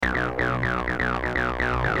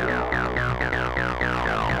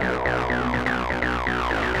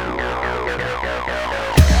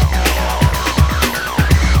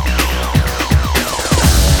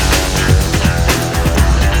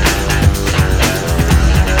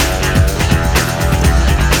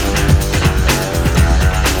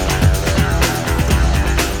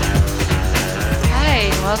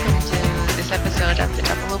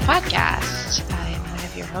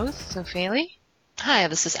is Ophélie. Hi,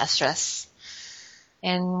 this is Estress.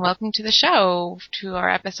 And welcome to the show, to our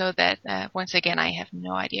episode that, once again, I have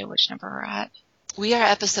no idea which number we're at. We are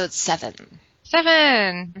episode 7.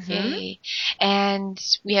 7! Mm-hmm. Yay! And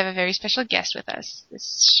we have a very special guest with us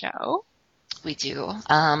this show. We do.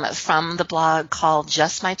 From the blog called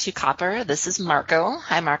Just My Two Copper, this is Markco.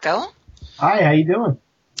 Hi, Markco. Hi, how you doing?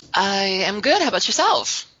 I am good. How about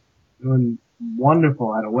yourself? Doing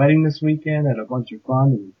wonderful. I had a wedding this weekend, had a bunch of fun,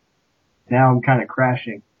 and now I'm kind of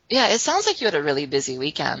crashing. Yeah, it sounds like you had a really busy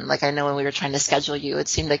weekend. Like, I know when we were trying to schedule you, it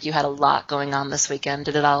seemed like you had a lot going on this weekend.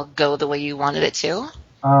 Did it all go the way you wanted it to?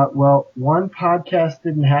 Well, one podcast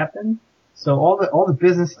didn't happen, so all the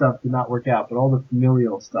business stuff did not work out, but all the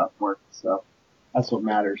familial stuff worked, so that's what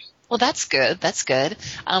matters. Well, that's good. That's good.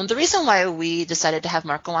 The reason why we decided to have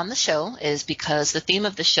Markco on the show is because the theme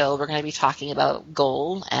of the show, we're going to be talking about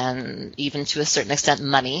gold and even to a certain extent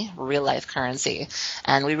money, real life currency.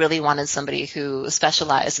 And we really wanted somebody who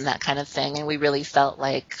specialized in that kind of thing. And we really felt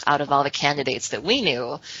like out of all the candidates that we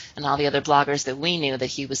knew and all the other bloggers that we knew, that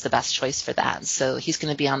he was the best choice for that. So he's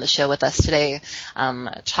going to be on the show with us today,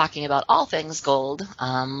 talking about all things gold.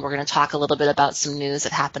 We're going to talk a little bit about some news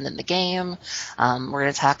that happened in the game. We're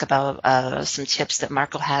going to talk about some tips that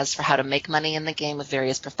Markco has for how to make money in the game with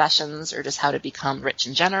various professions, or just how to become rich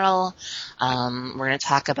in general. We're going to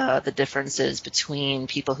talk about the differences between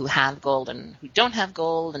people who have gold and who don't have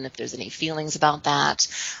gold, and if there's any feelings about that.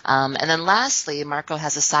 And then lastly, Markco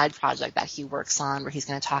has a side project that he works on where he's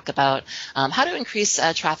going to talk about how to increase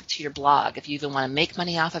traffic to your blog, if you even want to make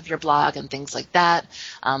money off of your blog and things like that.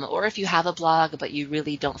 Or if you have a blog but you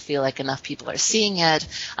really don't feel like enough people are seeing it,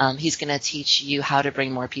 he's going to teach you how to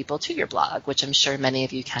bring more people to your blog, which I'm sure many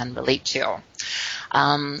of you can relate to.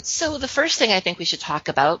 So the first thing I think we should talk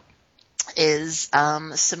about is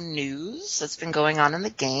some news that's been going on in the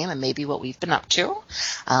game and maybe what we've been up to.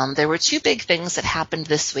 There were two big things that happened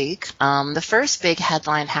this week. The first big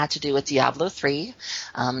headline had to do with Diablo 3.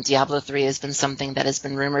 Diablo 3 has been something that has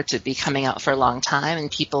been rumored to be coming out for a long time, and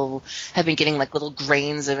people have been getting like little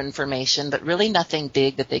grains of information, but really nothing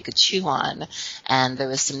big that they could chew on. And there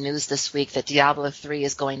was some news this week that Diablo 3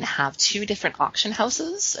 is going to have 2 different auction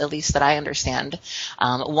houses, at least that I understand.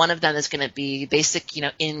 One of them is going to be basic,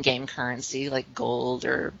 in-game currency, like gold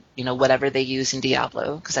or whatever they use in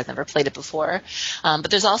Diablo, because I've never played it before.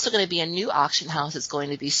 But there's also going to be a new auction house that's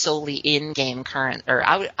going to be solely in-game current or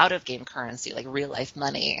out-of-game currency, like real-life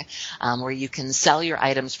money, where you can sell your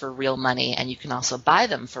items for real money and you can also buy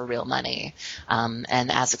them for real money.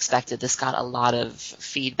 And as expected, this got a lot of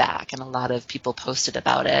feedback and a lot of people posted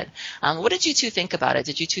about it. What did you two think about it?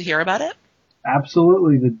 Did you two hear about it?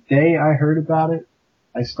 Absolutely. The day I heard about it,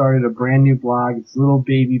 I started a brand new blog. It's a little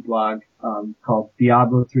baby blog called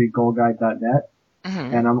Diablo3GoldGuide.net,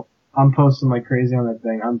 Mm-hmm. and I'm posting like crazy on that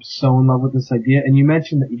thing. I'm so in love with this idea. And you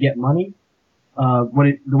mentioned that you get money.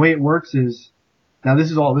 The way it works is, now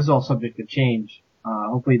this is all subject to change.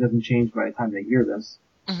 Hopefully it doesn't change by the time they hear this.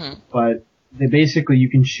 Mm-hmm. But you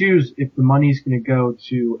can choose if the money's going to go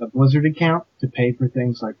to a Blizzard account to pay for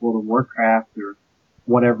things like World of Warcraft or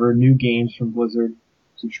whatever, new games from Blizzard,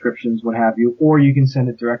 subscriptions, what have you, or you can send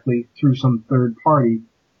it directly through some third party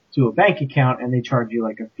to a bank account and they charge you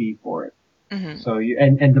like a fee for it. Mm-hmm. So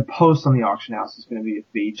and the post on the auction house is going to be a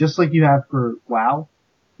fee, just like you have for WoW.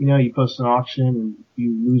 You post an auction and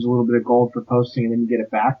you lose a little bit of gold for posting and then you get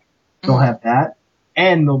it back. They'll Mm-hmm. have that,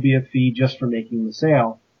 and there'll be a fee just for making the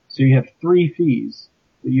sale. So you have 3 fees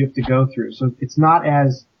that you have to go through. So it's not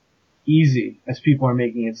as easy as people are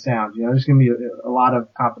making it sound. There's going to be a lot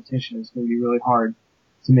of competition. It's going to be really hard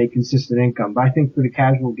to make consistent income. But I think for the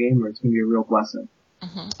casual gamer, it's going to be a real blessing.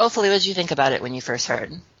 Mm-hmm. Hopefully, what did you think about it when you first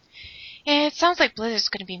heard? Yeah, it sounds like Blizzard's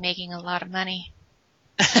going to be making a lot of money.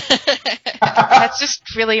 That's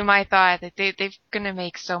just really my thought, that they're going to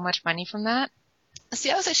make so much money from that. See,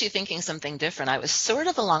 I was actually thinking something different. I was sort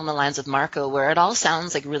of along the lines of Markco, where it all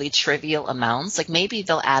sounds like really trivial amounts. Like maybe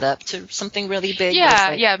they'll add up to something really big.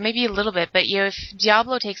 Yeah, maybe a little bit. But if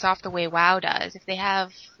Diablo takes off the way WoW does, if they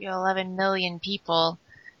have 11 million people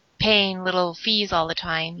paying little fees all the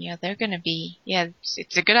time, they're going to be,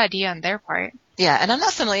 it's a good idea on their part. Yeah, and I'm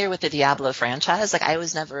not familiar with the Diablo franchise. Like, I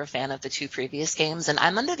was never a fan of the 2 previous games, and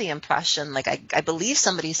I'm under the impression, like, I believe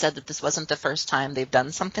somebody said that this wasn't the first time they've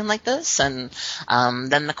done something like this, and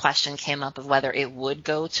then the question came up of whether it would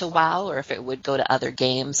go to WoW or if it would go to other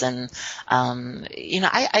games, and,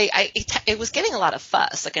 it was getting a lot of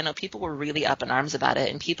fuss. Like, I know people were really up in arms about it,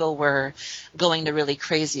 and people were going to really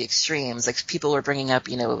crazy extremes. Like, people were bringing up,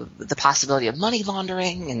 the possibility of money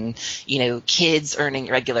laundering and, kids earning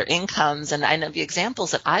irregular incomes, and I know of the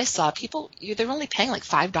examples that I saw, they're only paying like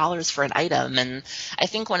 $5 for an item. And I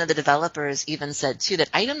think one of the developers even said too that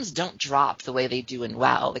items don't drop the way they do in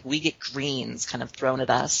WoW. Like we get greens kind of thrown at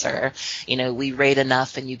us, or, we raid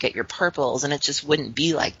enough and you get your purples, and it just wouldn't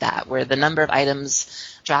be like that, where the number of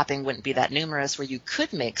items dropping wouldn't be that numerous, where you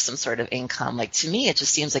could make some sort of income. Like to me, it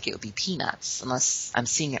just seems like it would be peanuts, unless I'm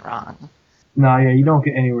seeing it wrong. No, yeah, you don't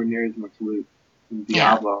get anywhere near as much loot in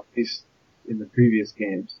Diablo, at least in the previous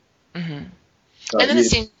games. Mm-hmm. So And then it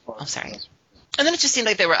seemed, And then it just seemed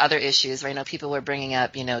like there were other issues, right? People were bringing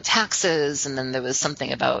up, taxes, and then there was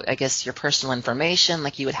something about, I guess, your personal information,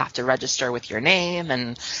 like you would have to register with your name,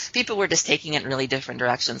 and people were just taking it in really different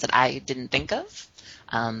directions that I didn't think of.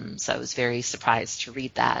 So I was very surprised to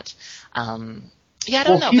read that. I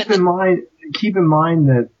don't know. Keep in mind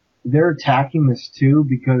that they're attacking this too,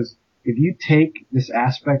 because if you take this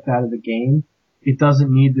aspect out of the game, it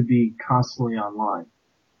doesn't need to be constantly online.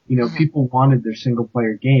 People wanted their single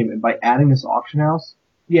player game, and by adding this auction house,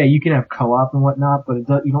 yeah, you can have co-op and whatnot, but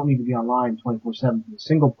you don't need to be online 24/7 for the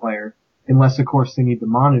single player, unless of course they need to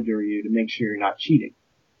monitor you to make sure you're not cheating.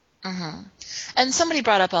 Mm-hmm. And somebody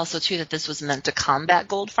brought up also too that this was meant to combat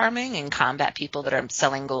gold farming and combat people that are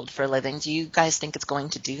selling gold for a living. Do you guys think it's going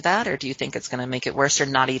to do that, or do you think it's going to make it worse or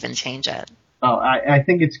not even change it? Oh, I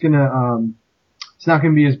think it's gonna, it's not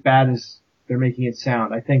gonna be as bad as they're making it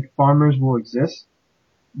sound. I think farmers will exist,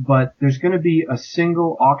 but there's gonna be a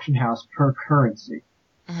single auction house per currency.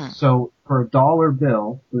 Mm-hmm. So for $1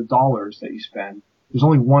 bill, the dollars that you spend, there's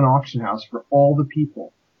only one auction house for all the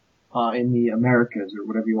people, in the Americas or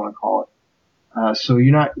whatever you want to call it. So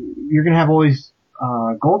you're gonna have all these,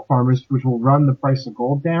 gold farmers, which will run the price of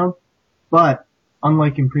gold down, but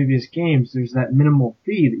unlike in previous games, there's that minimal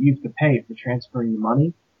fee that you have to pay for transferring the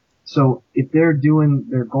money. So if they're doing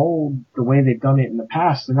their gold the way they've done it in the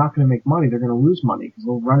past, they're not going to make money. They're going to lose money because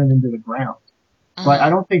they'll run it into the ground. Mm-hmm. But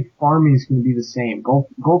I don't think farming is going to be the same. Gold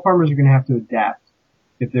farmers are going to have to adapt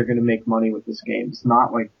if they're going to make money with this game. It's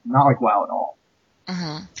not like WoW at all.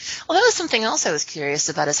 Mm-hmm. Well, that was something else I was curious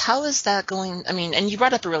about, is how is that going? I mean, and you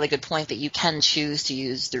brought up a really good point that you can choose to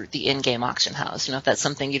use the in-game auction house. If that's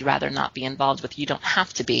something you'd rather not be involved with, you don't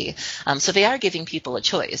have to be. So they are giving people a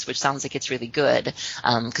choice, which sounds like it's really good,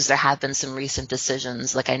 because there have been some recent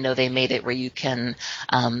decisions. Like I know they made it where you can,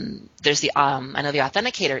 there's I know the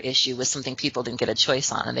authenticator issue was something people didn't get a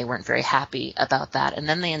choice on, and they weren't very happy about that. And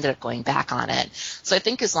then they ended up going back on it. So I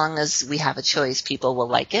think as long as we have a choice, people will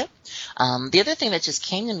like it. The other thing that just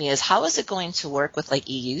came to me is, how is it going to work with like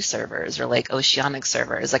EU servers or like Oceanic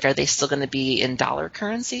servers? Like, are they still going to be in dollar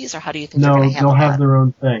currencies, or how do you think they're going to handle that? No, they'll have their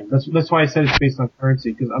own thing. That's why I said it's based on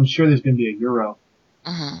currency, because I'm sure there's going to be a euro.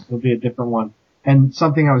 Mm-hmm. There'll be a different one. And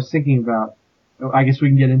something I was thinking about, I guess we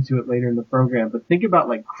can get into it later in the program, but think about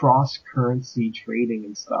like cross-currency trading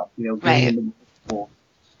and stuff, going into multiple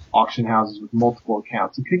auction houses with multiple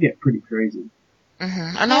accounts. It could get pretty crazy.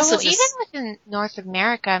 Mm-hmm. And also even within North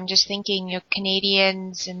America, I'm just thinking,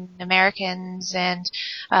 Canadians and Americans, and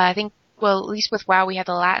I think, well, at least with WoW, we have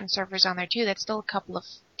the Latin servers on there too. That's still a couple of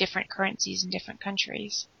different currencies in different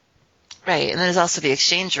countries. Right, and there's also the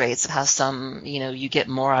exchange rates of how some, you get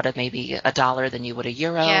more out of maybe $1 than you would a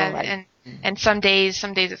euro. Yeah, and some days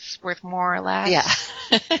it's worth more or less.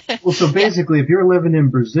 Yeah. Well, so basically, if you're living in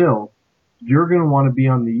Brazil, you're going to want to be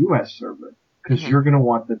on the U.S. server, because you're going to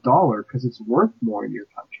want the dollar because it's worth more in your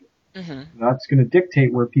country. Mm-hmm. That's going to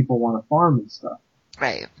dictate where people want to farm and stuff.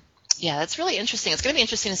 Right. Yeah, that's really interesting. It's going to be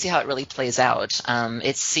interesting to see how it really plays out. And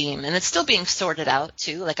it's still being sorted out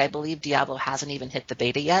too. Like I believe Diablo hasn't even hit the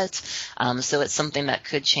beta yet. So it's something that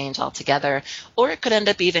could change altogether, or it could end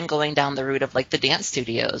up even going down the route of like the dance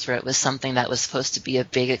studios, where it was something that was supposed to be a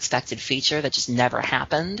big expected feature that just never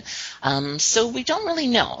happened. So we don't really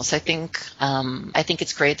know. So I think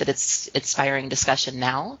it's great that it's inspiring discussion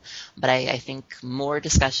now, but I think more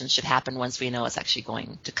discussion should happen once we know it's actually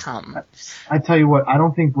going to come. I tell you what, I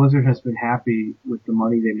don't think Blizzard has been happy with the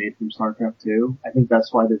money they made from StarCraft 2. I think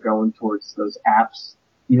that's why they're going towards those apps,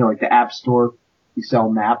 like the App Store, you sell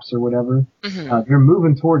maps or whatever. Mm-hmm. They're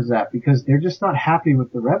moving towards that because they're just not happy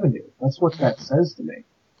with the revenue. That's what that says to me.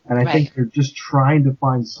 And I think they're just trying to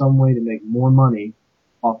find some way to make more money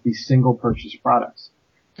off these single purchase products.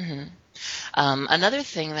 Mm-hmm. Another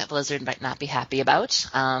thing that Blizzard might not be happy about,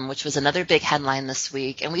 which was another big headline this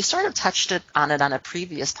week, and we sort of touched on it on a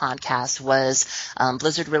previous podcast, was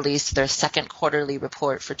Blizzard released their second quarterly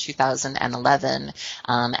report for 2011,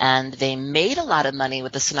 and they made a lot of money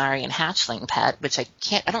with the Cenarian hatchling pet, which I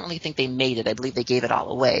don't really think they made it. I believe they gave it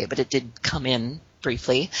all away, but it did come in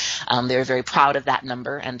briefly. They were very proud of that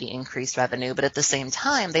number and the increased revenue, but at the same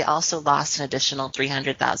time, they also lost an additional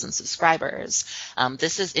 300,000 subscribers.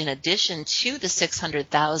 This is in addition to the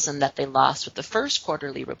 600,000 that they lost with the first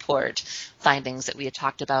quarterly report findings that we had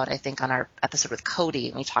talked about, I think, on our episode with Cody,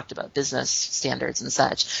 and we talked about business standards and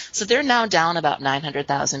such. So they're now down about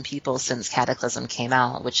 900,000 people since Cataclysm came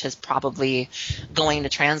out, which is probably going to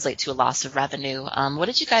translate to a loss of revenue. What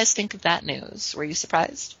did you guys think of that news? Were you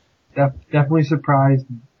surprised? Definitely surprised,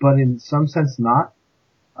 but in some sense not,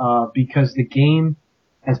 because the game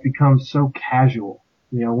has become so casual.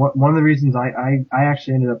 You know, one of the reasons I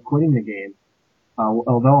actually ended up quitting the game,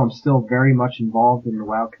 although I'm still very much involved in the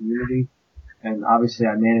WoW community, and obviously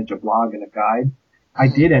I manage a blog and a guide, I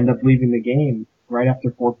did end up leaving the game right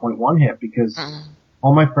after 4.1 hit because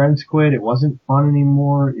all my friends quit. It wasn't fun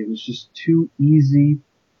anymore. It was just too easy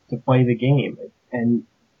to play the game, and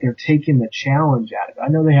they're taking the challenge out of it. I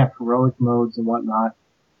know they have heroic modes and whatnot,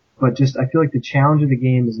 but just I feel like the challenge of the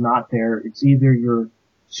game is not there. It's either you're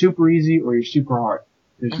super easy or you're super hard.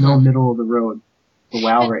 There's no middle of the road for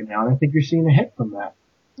WoW right now, and I think you're seeing a hit from that.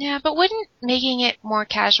 Yeah, but wouldn't making it more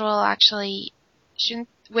casual actually,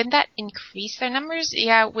 wouldn't that increase their numbers?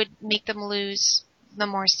 Yeah, it would make them lose the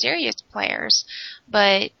more serious players,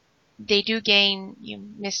 but they do gain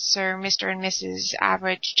Mr. and Mrs.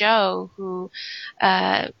 Average Joe who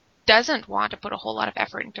doesn't want to put a whole lot of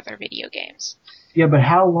effort into their video games. Yeah, but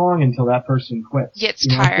how long until that person quits? Gets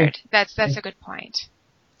tired. That's a good point.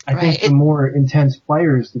 I think the more intense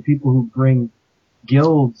players, the people who bring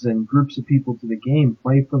guilds and groups of people to the game,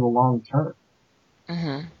 play for the long term.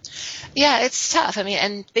 Mm-hmm. Yeah, it's tough. I mean,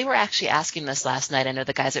 and they were actually asking this last night. I know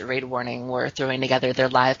the guys at Raid Warning were throwing together their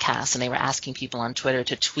live cast, and they were asking people on Twitter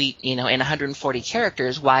to tweet, in 140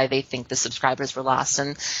 characters why they think the subscribers were lost.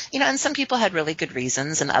 And, and some people had really good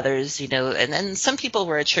reasons, and others, and some people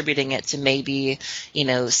were attributing it to maybe,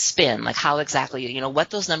 spin, like how exactly, what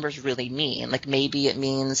those numbers really mean. Like maybe it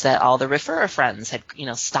means that all the refer friends had,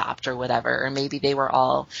 stopped or whatever, or maybe they were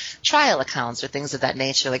all trial accounts or things of that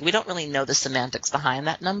nature. Like we don't really know the semantics behind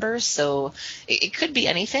that number. So it could be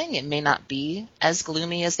anything. It may not be as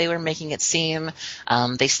gloomy as they were making it seem.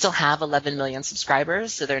 They still have 11 million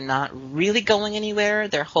subscribers, so they're not really going anywhere.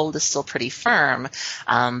 Their hold is still pretty firm.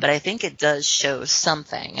 But I think it does show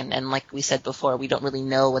something. And like we said before, we don't really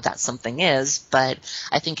know what that something is. But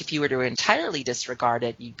I think if you were to entirely disregard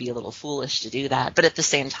it, you'd be a little foolish to do that. But at the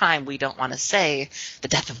same time, we don't want to say the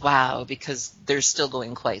death of WoW because they're still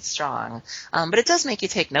going quite strong. But it does make you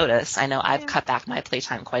take notice. I know I've cut back my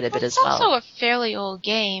playtime quite a bit as well. It's also a fairly old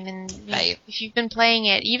game, and if you've been playing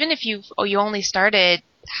it, even if you only started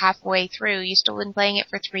halfway through, you've still been playing it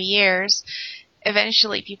for 3 years,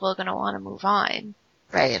 eventually people are going to want to move on.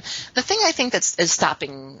 Right. The thing I think is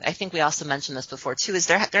stopping, I think we also mentioned this before too, is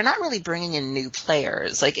they're not really bringing in new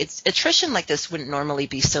players. Like attrition like this wouldn't normally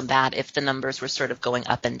be so bad if the numbers were sort of going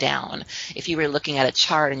up and down. If you were looking at a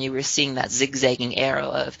chart and you were seeing that zigzagging arrow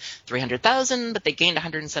of 300,000, but they gained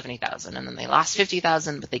 170,000, and then they lost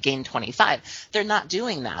 50,000, but they gained 25. They're not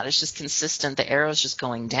doing that. It's just consistent. The arrow's just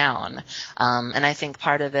going down. And I think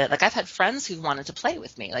part of it, like I've had friends who wanted to play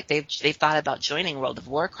with me. Like they've thought about joining World of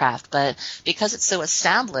Warcraft, but because it's so established,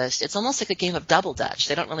 it's almost like a game of double dutch.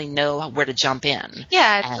 They don't really know where to jump in.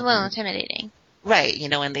 Yeah, it's a little intimidating. Right,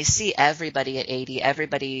 and they see everybody at 80,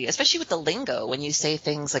 everybody, especially with the lingo, when you say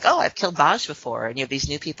things like, oh, I've killed Vaj before, and you have these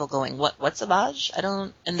new people going, what's a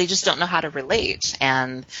Vaj? And they just don't know how to relate,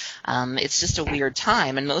 and it's just a weird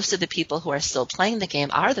time, and most of the people who are still playing the game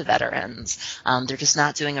are the veterans. They're just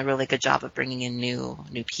not doing a really good job of bringing in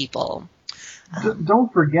new people.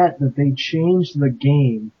 Don't forget that they changed the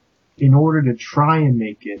game in order to try and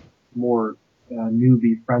make it more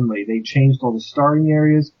newbie friendly. They changed all the starting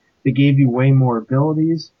areas. They gave you way more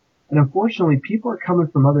abilities. And unfortunately, people are coming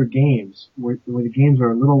from other games where the games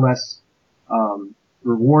are a little less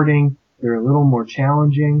rewarding. They're a little more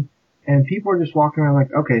challenging. And people are just walking around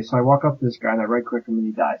like, okay, so I walk up to this guy and I right click him and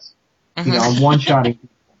he dies. I'm one-shotting people.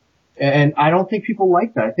 And I don't think people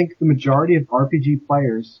like that. I think the majority of RPG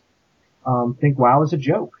players think WoW is a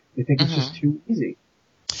joke. They think it's just too easy.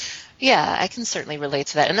 Yeah, I can certainly relate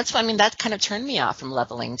to that. And that's why, that kind of turned me off from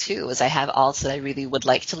leveling too, is I have alts that I really would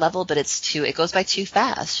like to level, but it goes by too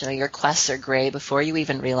fast. Your quests are gray before you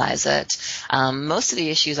even realize it. Most of the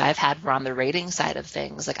issues I've had were on the rating side of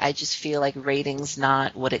things. Like, I just feel like rating's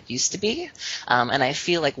not what it used to be. And I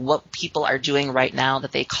feel like what people are doing right now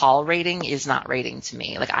that they call rating is not rating to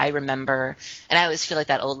me. Like, I remember, and I always feel like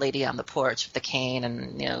that old lady on the porch with the cane,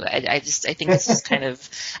 and, I think it's just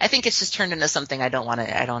I think it's just turned into something I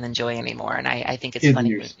don't enjoy anymore, and I think it's Kids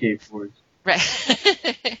funny. Your skateboards. Right.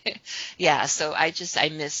 Yeah, so I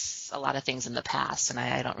miss a lot of things in the past, and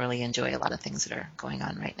I don't really enjoy a lot of things that are going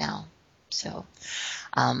on right now. So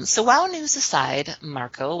WoW news aside,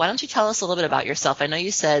 Markco, why don't you tell us a little bit about yourself? I know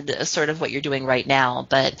you said sort of what you're doing right now,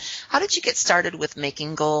 but how did you get started with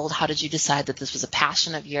making gold? How did you decide that this was a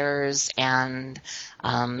passion of yours? And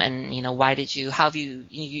why did you? How have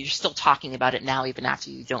you're still talking about it now, even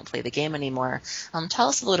after you don't play the game anymore? Tell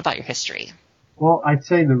us a little bit about your history. Well, I'd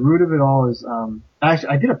say the root of it all is, actually,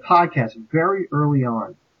 I did a podcast very early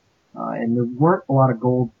on, and there weren't a lot of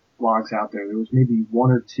gold blogs out there. There was maybe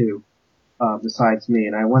one or two. Besides me,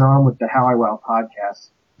 and I went on with the How I WoW podcast,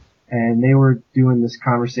 and they were doing this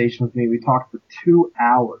conversation with me. We talked for 2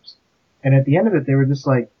 hours, and at the end of it, they were just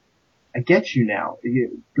like, I get you now.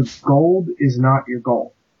 The gold is not your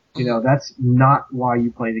goal. That's not why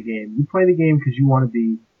you play the game. You play the game because you want to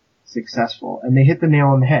be successful, and they hit the nail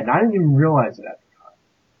on the head, and I didn't even realize it at the time.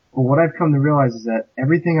 But what I've come to realize is that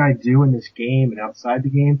everything I do in this game and outside the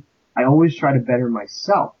game, I always try to better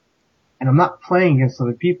myself. And I'm not playing against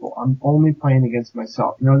other people. I'm only playing against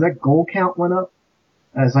myself. As that gold count went up,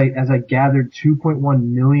 as I gathered 2.1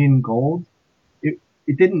 million gold, it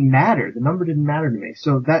didn't matter. The number didn't matter to me.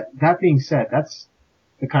 So that being said, that's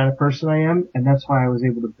the kind of person I am, and that's why I was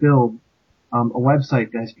able to build a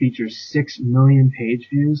website that features 6 million page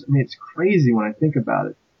views. I mean, it's crazy when I think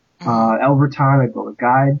about it. Over time, I built a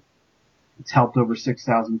guide. It's helped over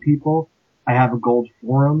 6,000 people. I have a gold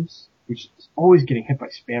forums, which is always getting hit by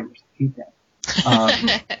spammers. I hate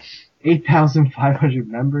that. 8,500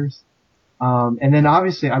 members. And then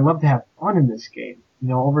obviously I love to have fun in this game.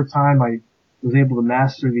 Over time I was able to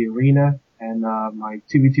master the arena, and my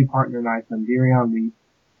 2v2 partner and I, Thunderion, we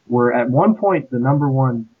were at one point the number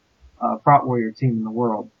one Prot Warrior team in the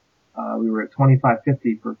world. We were at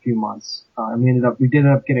 2550 for a few months. And we did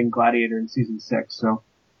end up getting Gladiator in season 6. So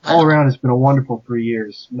all around it's been a wonderful 3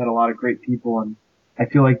 years. Met a lot of great people, and I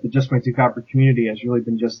feel like the Just My Two Copper community has really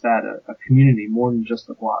been just that, a community more than just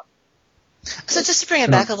a blog. So just to bring it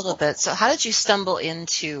back a little bit, so how did you stumble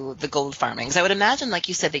into the gold farming? Because I would imagine, like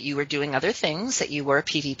you said, that you were doing other things, that you were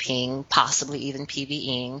PvPing, possibly even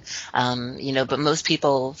PvEing,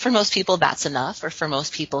 but for most people that's enough, or for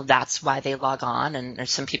most people that's why they log on, and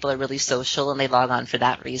some people are really social and they log on for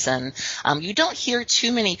that reason. You don't hear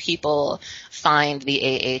too many people find the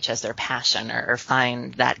AH as their passion, or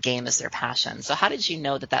find that game as their passion. So how did you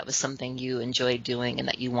know that was something you enjoyed doing and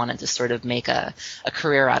that you wanted to sort of make a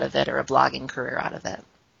career out of it, or a blog career out of it?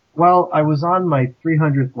 Well, I was on my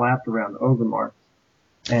 300th lap around Overmark,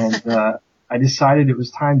 and I decided it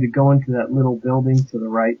was time to go into that little building to the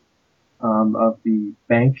right of the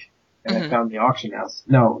bank, and I found the auction house.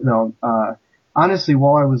 Honestly,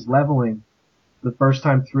 while I was leveling the first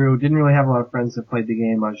time through, didn't really have a lot of friends that played the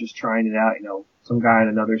game. I was just trying it out. Some guy on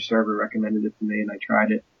another server recommended it to me, and I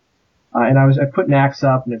tried it. And I put an axe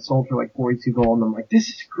up, and it sold for like 42 gold, and I'm like, this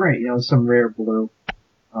is great. Some rare blue.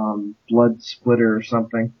 Blood Splitter or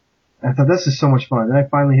something. And I thought, this is so much fun. Then I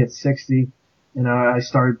finally hit 60, and I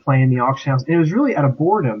started playing the auction house. And it was really out of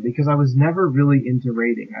boredom, because I was never really into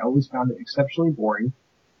raiding. I always found it exceptionally boring,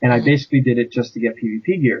 and I basically did it just to get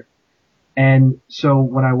PvP gear. And so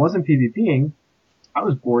when I wasn't PvPing, I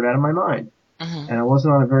was bored out of my mind. And I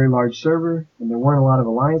wasn't on a very large server, and there weren't a lot of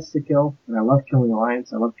Alliance to kill, and I love killing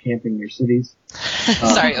Alliance. I love camping near cities.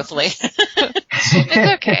 Sorry, Ophelia.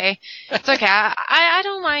 It's okay. It's okay. I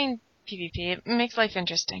don't mind PvP. It makes life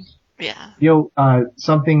interesting. Yeah.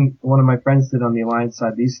 Something one of my friends did on the Alliance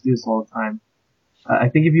side, they used to do this all the time. I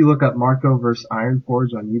think if you look up Markco vs.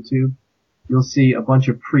 Ironforge on YouTube, you'll see a bunch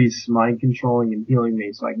of priests mind controlling and healing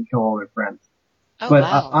me so I can kill all their friends. Oh, but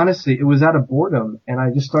wow. Honestly, it was out of boredom, and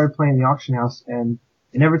I just started playing the auction house, and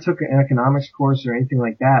I never took an economics course or anything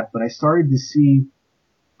like that, but I started to see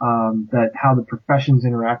that how the professions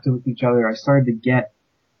interacted with each other. I started to get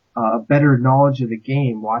a better knowledge of the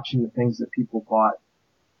game, watching the things that people bought.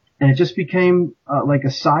 And it just became like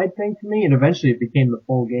a side thing to me, and eventually it became the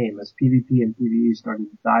full game as PvP and PvE started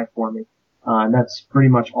to die for me. And that's pretty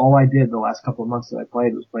much all I did the last couple of months that I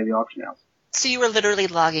played, was play the auction house. So you were literally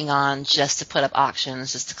logging on just to put up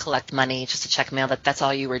auctions, just to collect money, just to check mail. That's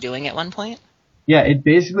all you were doing at one point? Yeah, it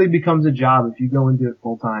basically becomes a job if you go into it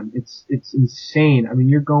full time. It's insane. I mean,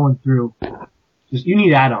 you're going through you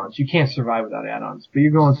need add-ons. You can't survive without add-ons. But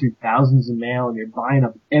you're going through thousands of mail, and you're buying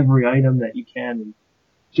up every item that you can, and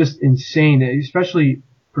just insane. Especially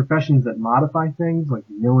professions that modify things like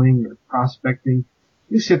milling or prospecting.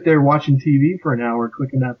 You sit there watching TV for an hour,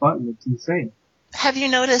 clicking that button. It's insane. Have you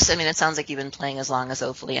noticed, I mean, it sounds like you've been playing as long as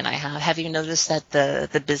Ophelia and I have. Have you noticed that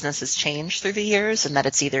the business has changed through the years, and that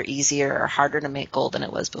it's either easier or harder to make gold than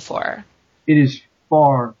it was before? It is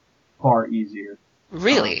far, far easier.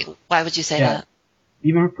 Really? Why would you say that?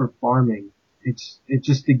 Even for farming, it's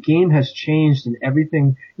just the game has changed and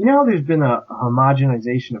everything. You know, there's been a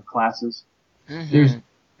homogenization of classes. Mm-hmm.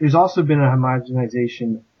 There's also been a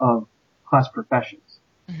homogenization of class professions.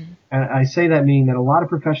 Mm-hmm. And I say that meaning that a lot of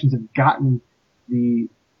professions have gotten the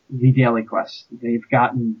daily quest. They've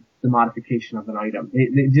gotten the modification of an item.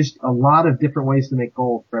 They just a lot of different ways to make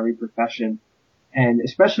gold for every profession. And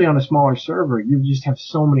especially on a smaller server, you just have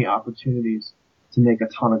so many opportunities to make a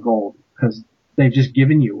ton of gold because they've just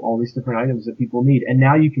given you all these different items that people need. And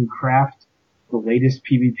now you can craft the latest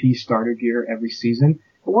PvP starter gear every season.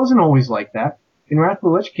 It wasn't always like that. In Wrath of the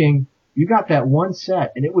Lich King, you got that one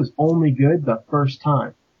set and it was only good the first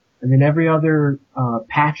time. And then every other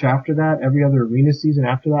patch after that, every other arena season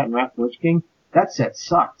after that in Wrath of the Lich King, that set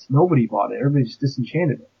sucked. Nobody bought it. Everybody just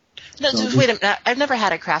disenchanted it. No, so wait a minute. I've never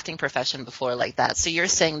had a crafting profession before like that. So you're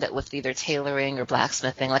saying that with either tailoring or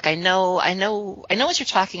blacksmithing, like I know what you're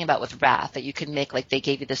talking about with Wrath, that you could make, like, they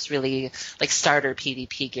gave you this really like starter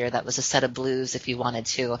PvP gear that was a set of blues if you wanted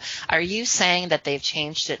to. Are you saying that they've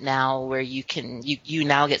changed it now where you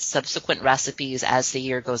now get subsequent recipes as the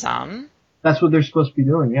year goes on? That's what they're supposed to be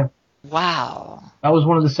doing, yeah. Wow. That was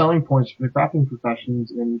one of the selling points for the crafting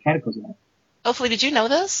professions in Cataclysm. Hopefully, did you know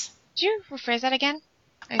this? Did you rephrase that again?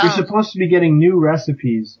 You're supposed to be getting new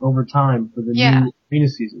recipes over time for the new arena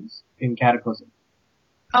seasons in Cataclysm.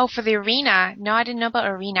 Oh, for the arena? No, I didn't know about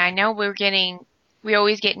arena. I know we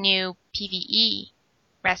always get new PvE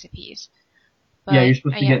recipes. But, yeah, you're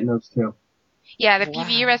supposed to be getting those too. Yeah, the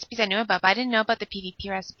PvE recipes I knew about, but I didn't know about the PvP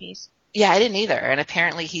recipes. Yeah, I didn't either. And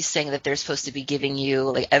apparently he's saying that they're supposed to be giving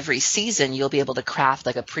you, like, every season you'll be able to craft,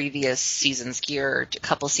 like, a previous season's gear a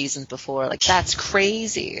couple seasons before. Like, that's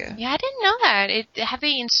crazy. Yeah, I didn't know that. Have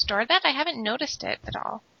they stored that? I haven't noticed it at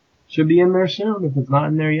all. Should be in there soon if it's not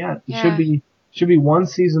in there yet. It should be one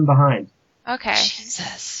season behind. Okay.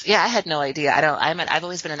 Jesus. Yeah, I had no idea. I've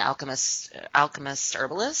always been an alchemist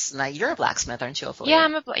herbalist. Now you're a blacksmith, aren't you, Ophelia?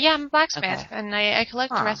 Yeah, I'm a blacksmith, okay. and I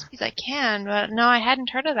collect the recipes I can. But no, I hadn't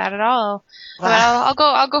heard of that at all. Wow. But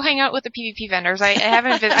I'll go hang out with the PvP vendors. I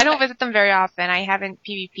don't visit them very often. I haven't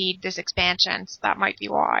PvP'd this expansion, so that might be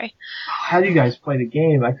why. How do you guys play the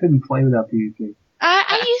game? I couldn't play without PvP.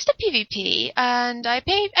 I used to PvP, and I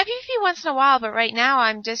PvP once in a while, but right now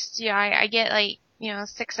I'm just, I get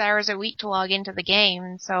 6 hours a week to log into the game,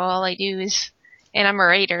 and so all I do is, and I'm a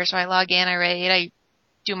raider, so I log in, I raid, I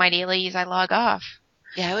do my dailies, I log off.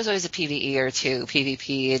 Yeah, I was always a PvEer too.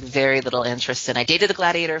 PvP, very little interest in. I dated a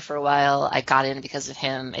gladiator for a while. I got in because of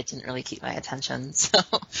him. It didn't really keep my attention. So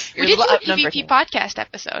we did do a PvP podcast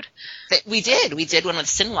episode. We did one with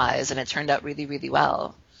Sinwise, and it turned out really, really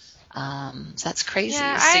well. So that's crazy.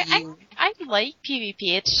 Yeah, so I like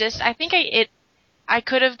PvP. It's just, I think I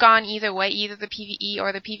could have gone either way, either the PvE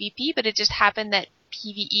or the PvP, but it just happened that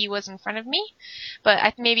PvE was in front of me.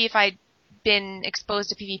 But maybe if I'd been exposed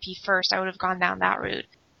to PvP first, I would have gone down that route.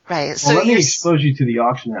 Right. Well, so let me expose you to the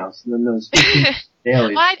auction house, and then those 15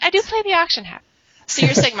 dailies. Well, I do play the auction house. So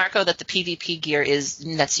you're saying, Markco, that the PvP gear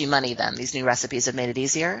nets you money then? These new recipes have made it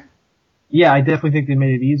easier? Yeah, I definitely think they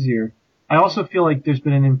made it easier. I also feel like there's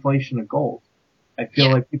been an inflation of gold. I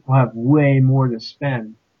feel like people have way more to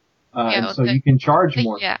spend. And so you can charge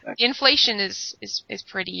more. Yeah, the inflation is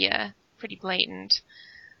pretty blatant.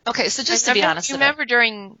 Okay, so just to be honest, you remember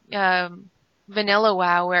during Vanilla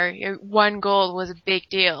WoW where 1 gold was a big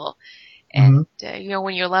deal, and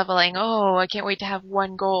when you're leveling, I can't wait to have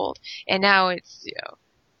 1 gold, and now it's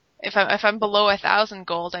if I'm below 1,000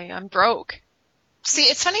 gold, I'm broke. See,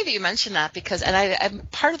 it's funny that you mentioned that because, and I'm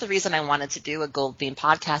part of the reason I wanted to do a gold themed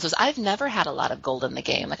podcast was I've never had a lot of gold in the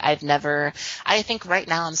game. Like I think right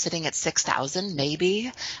now I'm sitting at 6,000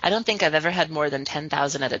 maybe. I don't think I've ever had more than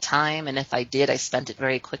 10,000 at a time. And if I did, I spent it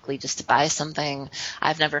very quickly just to buy something.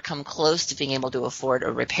 I've never come close to being able to afford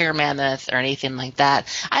a repair mammoth or anything like that.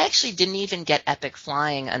 I actually didn't even get epic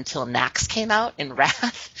flying until Nax came out in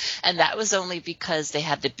Wrath. And that was only because they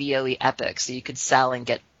had the BOE epic so you could sell and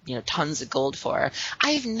get tons of gold for.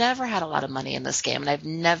 I've never had a lot of money in this game, and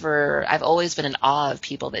I've always been in awe of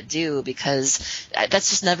people that do, because that's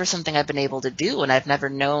just never something I've been able to do, and I've never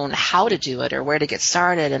known how to do it or where to get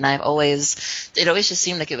started, and it always just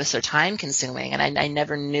seemed like it was so time consuming, and I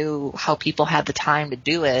never knew how people had the time to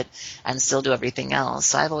do it and still do everything else.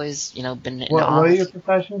 So I've always, been in awe. What are your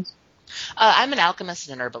professions? I'm an alchemist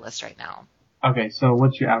and an herbalist right now. Okay, so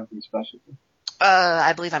what's your alchemy specialty?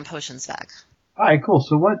 I believe I'm potion spec. Alright, cool.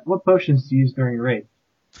 So what potions do you use during a raid?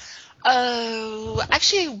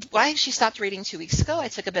 Actually, I actually stopped reading 2 weeks ago. I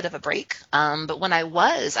took a bit of a break. But when I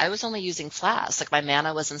was only using flasks. Like my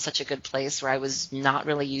mana was in such a good place where I was not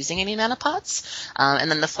really using any mana pots. And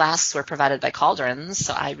then the flasks were provided by cauldrons,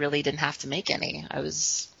 so I really didn't have to make any.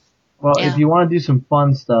 Well, Yeah. if you want to do some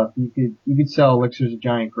fun stuff, you could sell elixirs of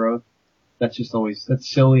giant growth. That's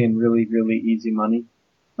silly and really, really easy money.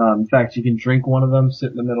 In fact, you can drink one of them, sit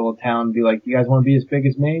in the middle of town, and be like, "You guys want to be as big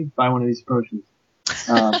as me? Buy one of these potions."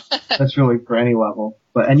 That's really for any level.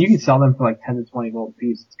 And you can sell them for like 10 to 20 gold a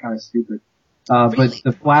piece. It's kind of stupid. Really? But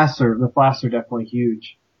the flasks are definitely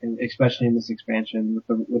huge, and especially in this expansion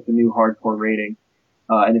with the new hardcore rating.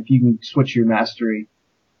 And if you can switch your mastery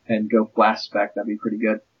and go flask spec, that'd be pretty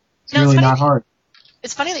good. It's really not hard.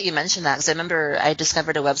 It's funny that you mentioned that because I remember I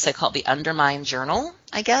discovered a website called the Undermine Journal,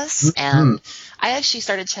 I guess, and I actually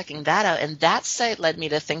started checking that out, and that site led me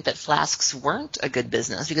to think that flasks weren't a good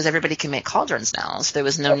business because everybody can make cauldrons now, so there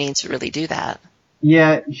was no need to really do that.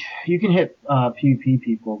 Yeah, you can hit PvP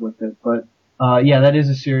people with it, but yeah, that is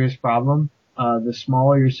a serious problem. The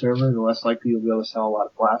smaller your server, the less likely you'll be able to sell a lot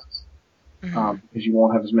of flasks, because you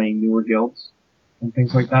won't have as many newer guilds and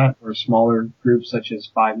things like that, or smaller groups such as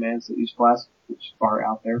 5-mans that use flasks, which are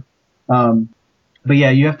out there. But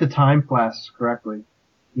yeah, you have to time flasks correctly.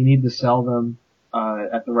 You need to sell them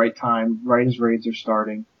at the right time, right as raids are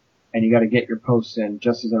starting, and you got to get your posts in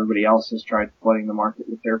just as everybody else has tried flooding the market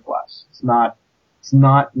with their flasks. It's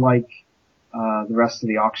not like the rest of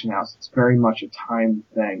the auction house. It's very much a timed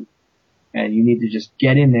thing, and you need to just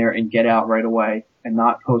get in there and get out right away, and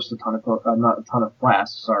not post not a ton of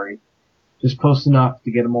flasks. Sorry, just post enough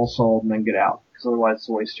to get them all sold and then get out, because otherwise it's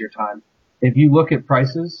a waste of your time. If you look at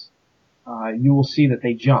prices, you will see that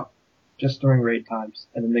they jump just during raid times,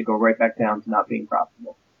 and then they go right back down to not being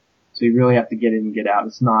profitable. So you really have to get in and get out.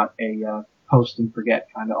 It's not a post and forget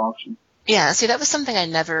kind of auction. Yeah, see, that was something I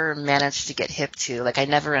never managed to get hip to. Like, I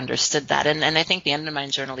never understood that. And I think the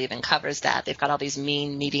Undermine Journal even covers that. They've got all these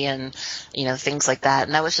mean, median, things like that.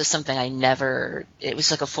 And that was just something it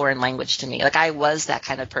was like a foreign language to me. Like, I was that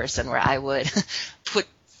kind of person where I would put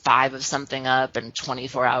 5 of something up and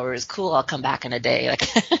 24 hours, cool, I'll come back in a day. Like,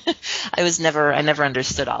 I never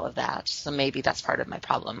understood all of that. So maybe that's part of my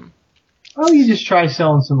problem. Oh, you just try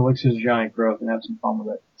selling some elixirs of giant growth and have some fun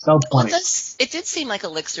with it. Sell 20. Well, it did seem like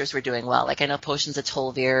elixirs were doing well. Like, I know potions of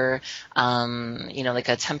Tolvir, like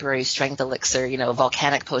a temporary strength elixir,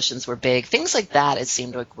 volcanic potions were big. Things like that, it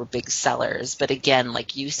seemed like were big sellers. But again,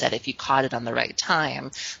 like you said, if you caught it on the right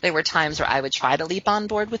time, there were times where I would try to leap on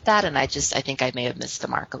board with that, and I think I may have missed the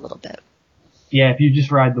mark a little bit. Yeah, if you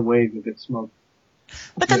just ride the wave, you get smoked.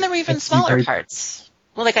 But then there were even smaller parts.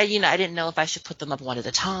 Well, like I didn't know if I should put them up one at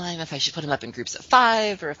a time, if I should put them up in groups of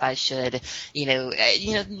 5, or if I should,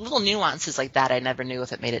 little nuances like that. I never knew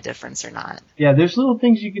if it made a difference or not. Yeah, there's little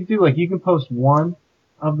things you can do. Like you can post one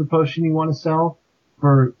of the potion you want to sell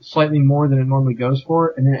for slightly more than it normally goes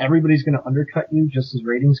for, and then everybody's going to undercut you just as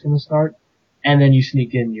rating's going to start, and then you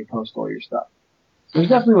sneak in and you post all your stuff. So there's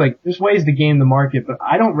definitely there's ways to game the market, but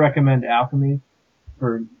I don't recommend alchemy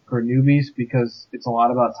for newbies because it's a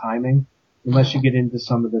lot about timing. Unless you get into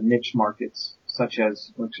some of the niche markets, such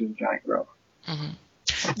as elixirs of giant growth.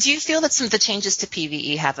 Mm-hmm. Do you feel that some of the changes to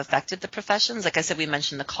PvE have affected the professions? Like I said, we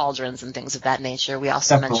mentioned the cauldrons and things of that nature. We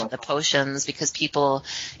also mentioned the potions because people,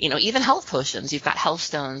 even health potions. You've got health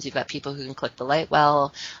stones. You've got people who can click the light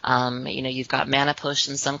well. You've got mana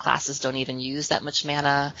potions. Some classes don't even use that much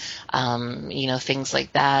mana. Things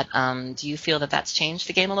like that. Do you feel that that's changed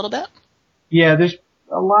the game a little bit? Yeah, there's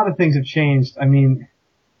a lot of things have changed. I mean,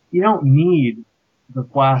 you don't need the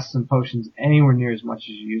flasks and potions anywhere near as much as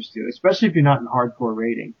you used to, especially if you're not in hardcore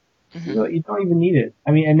raiding. Mm-hmm. You don't even need it.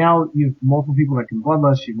 I mean, and now you've multiple people that can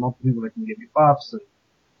bloodlust, you've multiple people that can give you buffs, and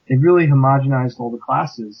they've really homogenized all the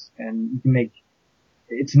classes, and you can make,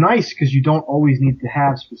 it's nice because you don't always need to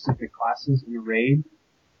have specific classes in your raid,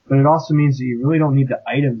 but it also means that you really don't need the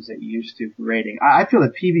items that you used to for raiding. I feel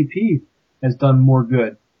that PvP has done more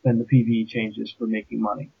good than the PvE changes for making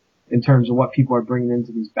money, in terms of what people are bringing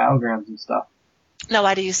into these battlegrounds and stuff. Now,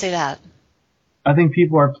 why do you say that? I think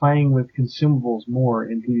people are playing with consumables more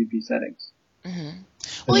in PvP settings. Mm-hmm.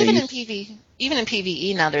 Well, even in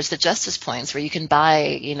PvE now, there's the justice points where you can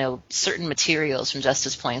buy, certain materials from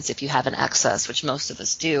justice points if you have an excess, which most of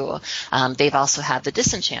us do. They've also had the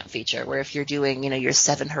disenchant feature where if you're doing, your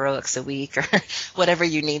 7 heroics a week or whatever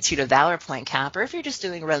you need to valor point cap, or if you're just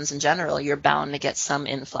doing runs in general, you're bound to get some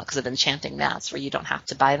influx of enchanting mats where you don't have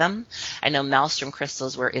to buy them. I know Maelstrom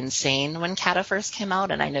crystals were insane when Kata first came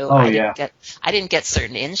out, and I know I didn't get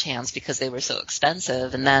certain enchants because they were so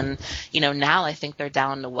expensive. And then, now I think they're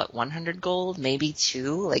down to 100 gold gold, maybe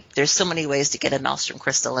 2. Like, there's so many ways to get a maelstrom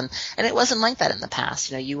crystal, and it wasn't like that in the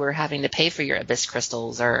past. You were having to pay for your abyss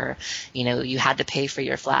crystals, or, you had to pay for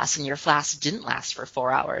your flasks, and your flasks didn't last for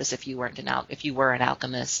 4 hours if you were an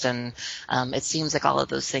alchemist, and it seems like all of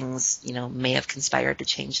those things, may have conspired to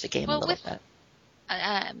change the game a little bit.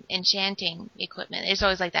 Enchanting equipment. It's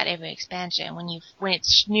always like that every expansion. When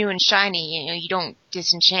it's new and shiny, you don't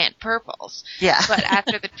disenchant purples. Yeah. But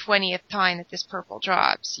after the 20th time that this purple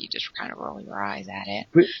drops, you just kind of roll your eyes at it.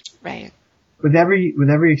 Right. With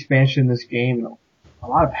every expansion in this game, a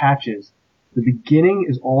lot of patches, the beginning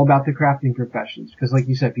is all about the crafting professions. Because like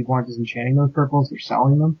you said, people aren't disenchanting those purples, they're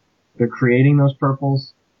selling them. They're creating those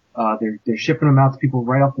purples. They're shipping them out to people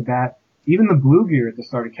right off the bat. Even the blue gear at the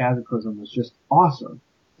start of Cataclysm was just awesome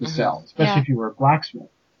to sell, especially if you were a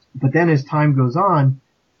blacksmith. But then as time goes on,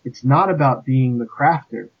 it's not about being the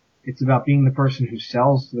crafter. It's about being the person who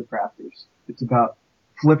sells to the crafters. It's about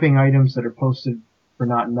flipping items that are posted for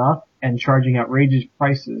not enough and charging outrageous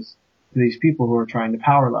prices to these people who are trying to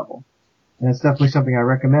power level. And that's definitely something I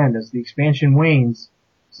recommend. As the expansion wanes,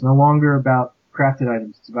 it's no longer about crafted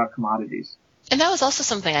items, it's about commodities. And that was also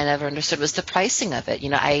something I never understood, was the pricing of it.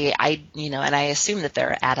 And I assume that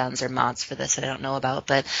there are add-ons or mods for this that I don't know about,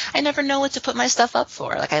 but I never know what to put my stuff up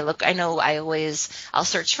for. Like, I'll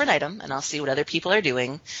search for an item and I'll see what other people are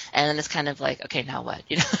doing, and then it's kind of like, okay, now what?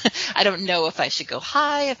 I don't know if I should go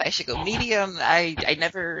high, if I should go medium. I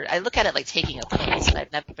look at it like taking a quiz, and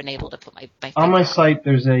I've never been able to put my on my site,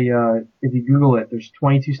 there's if you Google it, there's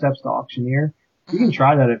 22 steps to auctioneer. You can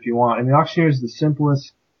try that if you want. I mean, auctioneer is the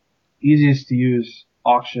simplest, easiest to use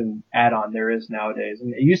auction add-on there is nowadays.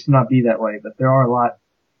 And it used to not be that way, but there are a lot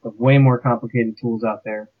of way more complicated tools out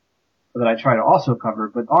there that I try to also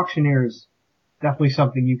cover. But auctioneer is definitely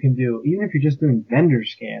something you can do, even if you're just doing vendor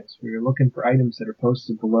scans, where you're looking for items that are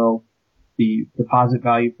posted below the deposit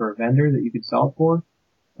value for a vendor that you could sell it for.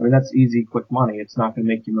 I mean, that's easy, quick money. It's not going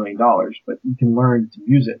to make you $1 million, but you can learn to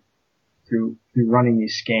use it through running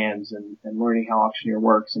these scans and learning how auctioneer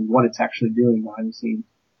works and what it's actually doing behind the scenes.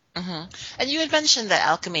 Mm-hmm. And you had mentioned that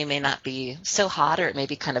alchemy may not be so hot, or it may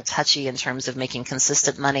be kind of touchy in terms of making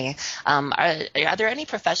consistent money. Are there any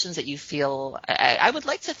professions that you feel, I would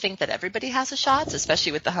like to think that everybody has a shot,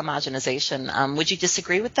 especially with the homogenization. Would you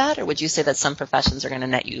disagree with that, or would you say that some professions are going to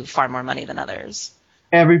net you far more money than others?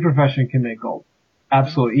 Every profession can make gold.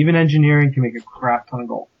 Absolutely. Even engineering can make a crap ton of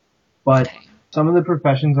gold. But some of the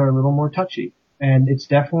professions are a little more touchy. And it's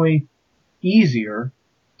definitely easier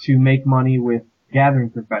to make money with gathering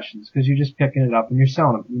professions, because you're just picking it up and you're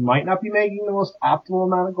selling them. You might not be making the most optimal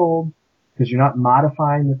amount of gold because you're not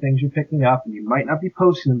modifying the things you're picking up, and you might not be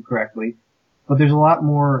posting them correctly, but there's a lot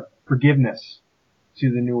more forgiveness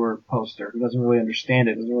to the newer poster who doesn't really understand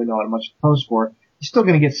it, doesn't really know how much to post for. You're still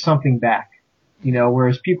going to get something back,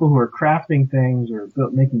 whereas people who are crafting things or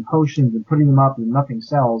making potions and putting them up and nothing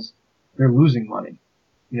sells, they're losing money.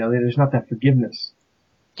 There's not that forgiveness.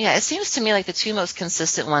 Yeah, it seems to me like the two most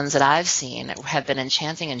consistent ones that I've seen have been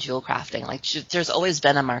enchanting and jewel crafting. Like, there's always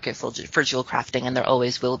been a market for jewel crafting, and there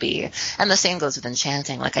always will be. And the same goes with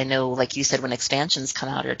enchanting. Like, I know, like you said, when expansions come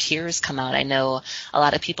out or tiers come out, I know a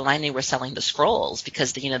lot of people I knew were selling the scrolls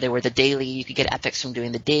because, they were the daily. You could get epics from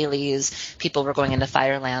doing the dailies. People were going into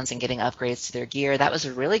Firelands and getting upgrades to their gear. That was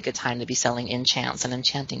a really good time to be selling enchants and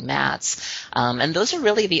enchanting mats. And those are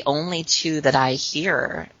really the only two that I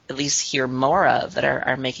at least hear more of, that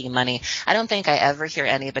are making money. I don't think I ever hear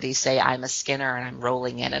anybody say, I'm a skinner and I'm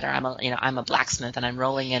rolling in it, or I'm a blacksmith and I'm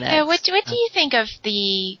rolling in it. Yeah, what do you think of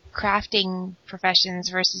the crafting professions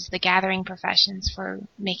versus the gathering professions for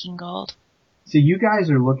making gold? So you guys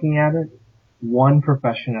are looking at it one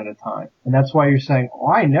profession at a time. And that's why you're saying,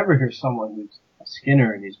 I never hear someone who's a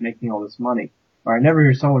skinner and he's making all this money. Or I never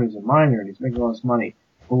hear someone who's a miner and he's making all this money.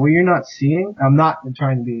 But what you're not seeing, I'm not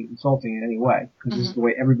trying to be insulting in any way, because this is the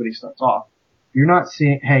way everybody starts off. You're not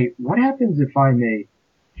seeing, hey, what happens if I'm a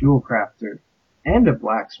jewel crafter and a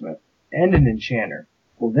blacksmith and an enchanter?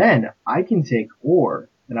 Well, then I can take ore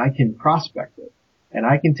and I can prospect it, and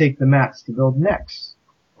I can take the mats to build necks,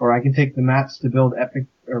 or I can take the mats to build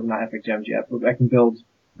not epic gems yet, but I can build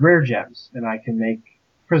rare gems, and I can make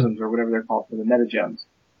prisms or whatever they're called for the meta gems.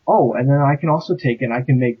 Oh, and then I can also take and I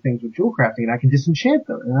can make things with jewel crafting, and I can disenchant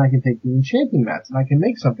them, and then I can take the enchanting mats and I can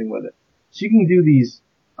make something with it. So you can do these,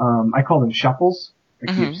 I call them shuffles,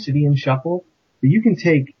 like the obsidian shuffle, but you can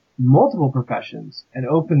take multiple professions and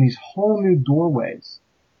open these whole new doorways.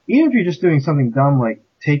 Even if you're just doing something dumb like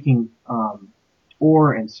taking,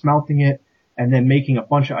 ore and smelting it and then making a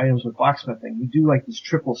bunch of items with blacksmithing, you do like this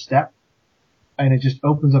triple step, and it just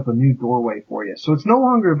opens up a new doorway for you. So it's no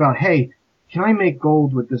longer about, hey, can I make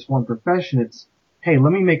gold with this one profession? It's, hey,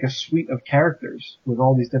 let me make a suite of characters with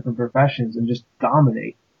all these different professions and just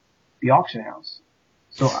dominate the auction house.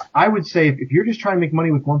 So I would say if you're just trying to make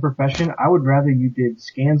money with one profession, I would rather you did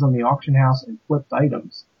scans on the auction house and flipped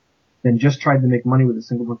items than just tried to make money with a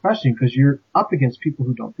single profession, because you're up against people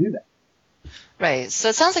who don't do that. Right. So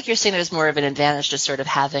it sounds like you're saying there's more of an advantage to sort of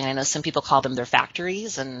having, I know some people call them their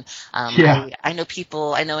factories, and I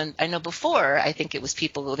know before, I think it was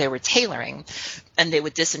people who they were tailoring, and they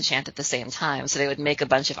would disenchant at the same time. So they would make a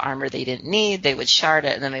bunch of armor they didn't need, they would shard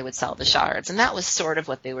it, and then they would sell the shards. And that was sort of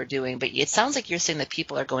what they were doing. But it sounds like you're saying that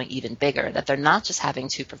people are going even bigger, that they're not just having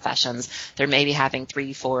two professions, they're maybe having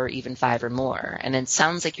 3, 4, even 5 or more. And it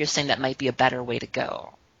sounds like you're saying that might be a better way to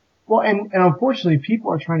go. Well, and unfortunately,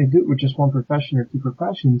 people are trying to do it with just one profession or two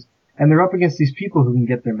professions, and they're up against these people who can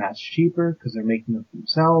get their mats cheaper because they're making them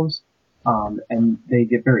themselves, and they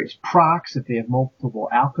get various procs if they have multiple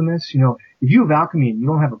alchemists. You know, if you have alchemy and you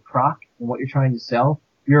don't have a proc in what you're trying to sell,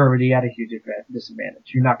 you're already at a huge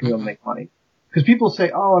disadvantage. You're not going to be able to make money. Because people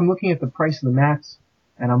say, oh, I'm looking at the price of the mats,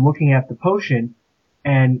 and I'm looking at the potion,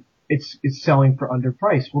 and it's selling for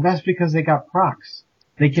underpriced. Well, that's because they got procs.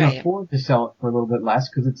 They can afford to sell it for a little bit less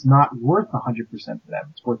because it's not worth 100% to them.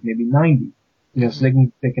 It's worth maybe 90. You know, so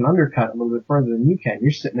they can undercut a little bit further than you can.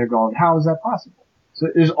 You're sitting there going, how is that possible? So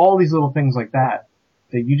there's all these little things like that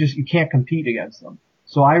you can't compete against them.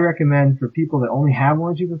 So I recommend for people that only have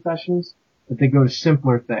one or two professions that they go to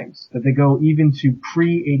simpler things, that they go even to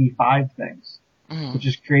pre-85 things, which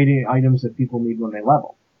is creating items that people need when they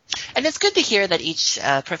level. And it's good to hear that each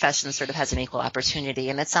profession sort of has an equal opportunity.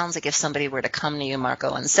 And it sounds like if somebody were to come to you,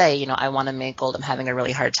 Markco, and say, you know, I want to make gold, I'm having a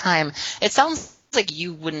really hard time, it sounds like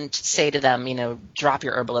you wouldn't say to them, you know, drop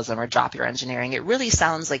your herbalism or drop your engineering. It really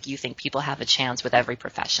sounds like you think people have a chance with every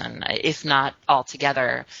profession, if not all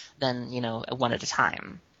together, then, you know, one at a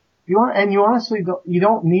time. You honestly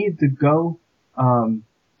don't need to go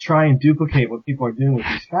try and duplicate what people are doing with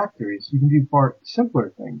these factories. You can do far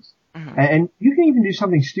simpler things. And you can even do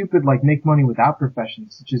something stupid like make money without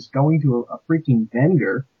professions, such as going to a freaking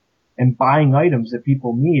vendor and buying items that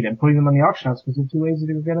people need and putting them on the auction house because they're too lazy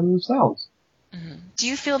to go get them themselves. Do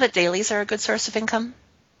you feel that dailies are a good source of income?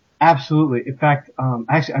 Absolutely. In fact,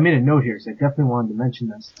 actually, I made a note here, so I definitely wanted to mention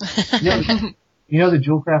this. You know the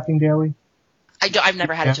jewel crafting daily? I've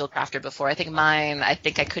never had a jewel crafter before. I think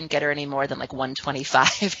I couldn't get her any more than like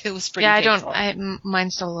 125. It was pretty painful.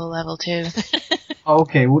 Mine's still low level too.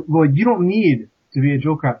 Okay, well, you don't need to be a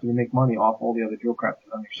jewel crafter to make money off all the other jewel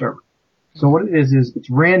crafters on your server. So what it is it's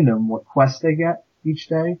random what quests they get each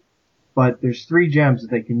day, but there's 3 gems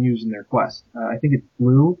that they can use in their quest. I think it's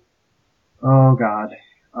blue. Oh god.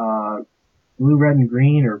 Blue, red, and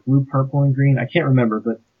green, or blue, purple, and green. I can't remember,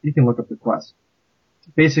 but you can look up the quest.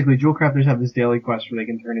 Basically, jewel crafters have this daily quest where they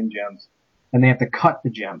can turn in gems, and they have to cut the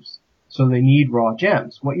gems. So they need raw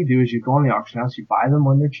gems. What you do is you go on the auction house, you buy them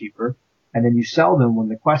when they're cheaper, and then you sell them when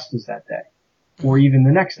the quest is that day. Or even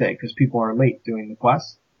the next day, because people are late doing the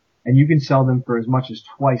quest. And you can sell them for as much as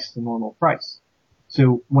twice the normal price.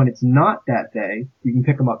 So when it's not that day, you can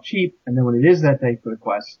pick them up cheap, and then when it is that day for the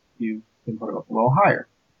quest, you can put them up a little higher.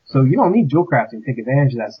 So you don't need jewel crafting to take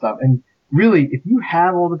advantage of that stuff. And really, if you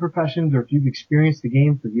have all the professions, or if you've experienced the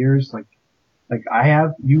game for years, like I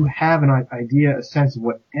have, you have an idea, a sense of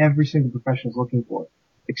what every single profession is looking for,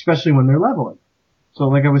 especially when they're leveling. So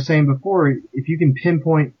like I was saying before, if you can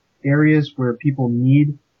pinpoint areas where people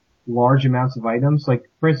need large amounts of items, like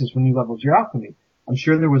for instance when you leveled your alchemy, I'm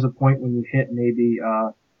sure there was a point when you hit maybe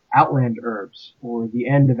Outland herbs or the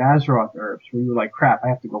end of Azeroth herbs where you were like, crap, I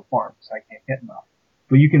have to go farm because I can't get enough.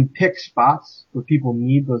 But you can pick spots where people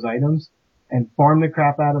need those items and farm the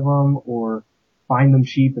crap out of them or find them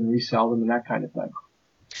cheap and resell them and that kind of thing.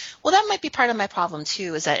 Well, that might be part of my problem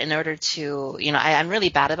too, is that in order to, you know, I'm really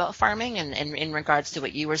bad about farming, and in regards to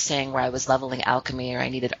what you were saying where I was leveling alchemy or I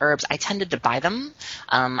needed herbs, I tended to buy them.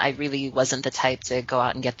 I really wasn't the type to go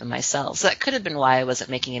out and get them myself. So that could have been why I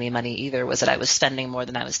wasn't making any money either, was that I was spending more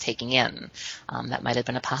than I was taking in. That might have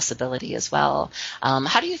been a possibility as well.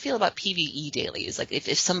 How do you feel about PvE dailies? Like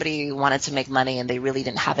if somebody wanted to make money and they really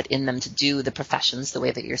didn't have it in them to do the professions the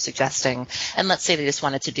way that you're suggesting, and let's say they just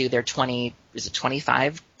wanted to do their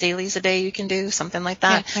 25 dailies a day you can do, something like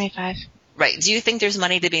that? Yeah, 25. Right. Do you think there's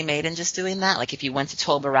money to be made in just doing that? Like if you went to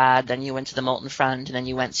Tolbarad, then you went to the Molten Front, and then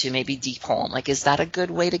you went to maybe Deepholm. Like, is that a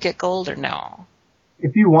good way to get gold or no?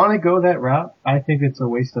 If you want to go that route, I think it's a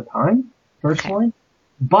waste of time, personally. Okay.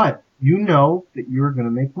 But you know that you're going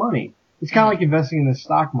to make money. It's kind of like investing in the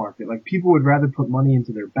stock market. Like people would rather put money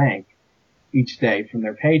into their bank each day from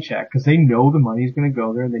their paycheck because they know the money is going to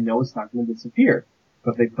go there and they know it's not going to disappear.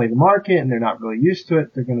 But if they play the market and they're not really used to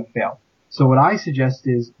it, they're going to fail. So what I suggest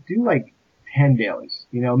is do like 10 dailies.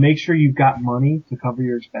 Make sure you've got money to cover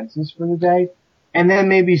your expenses for the day, and then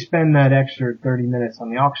maybe spend that extra 30 minutes on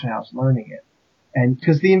the auction house learning it. And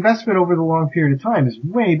because the investment over the long period of time is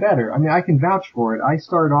way better. I mean, I can vouch for it. I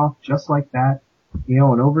started off just like that,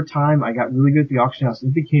 and over time I got really good at the auction house.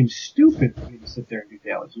 It became stupid for me to sit there and do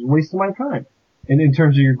dailies. It was a waste of my time. And in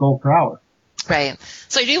terms of your gold per hour. Right.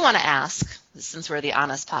 So I do want to ask, since we're the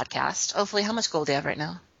honest podcast, hopefully, how much gold do you have right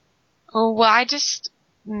now? Oh, well, I just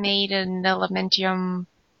made an Elementium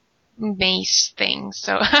mace thing,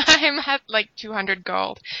 so I'm at like 200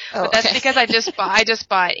 gold. Oh, but that's okay. because I just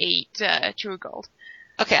bought 8 true gold.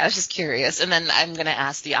 Okay, I was just curious. And then I'm going to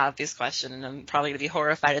ask the obvious question, and I'm probably going to be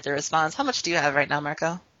horrified at the response. How much do you have right now,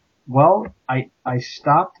 Markco? Well, I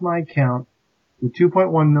stopped my account with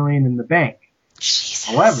 2.1 million in the bank.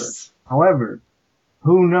 Jesus. However,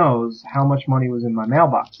 who knows how much money was in my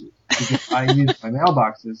mailboxes? Because I used my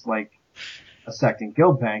mailboxes like a second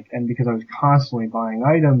guild bank, and because I was constantly buying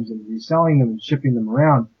items and reselling them and shipping them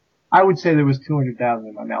around, I would say there was 200,000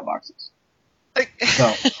 in my mailboxes. So.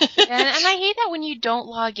 and I hate that when you don't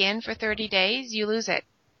log in for 30 days, you lose it.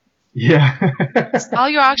 Yeah. All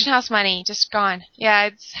your auction house money just gone. Yeah,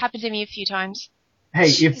 it's happened to me a few times. Hey,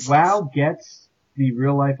 Jesus. If WoW gets the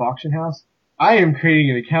real life auction house, I am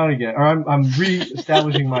creating an account again, or I'm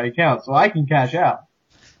re-establishing my account so I can cash out.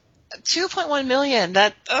 2.1 million.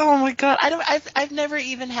 Oh my god. I've never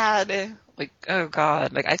even had oh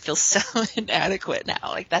god, I feel so inadequate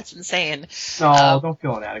now. That's insane. No, don't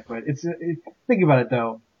feel inadequate. Think about it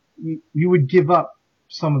though. You would give up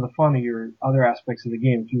some of the fun of your other aspects of the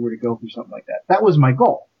game if you were to go through something like that. That was my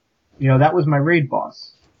goal. That was my raid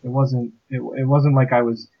boss. It wasn't like I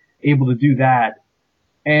was able to do that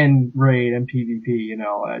and raid and PvP,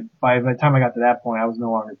 by the time I got to that point, I was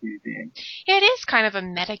no longer PvPing. Yeah, it is kind of a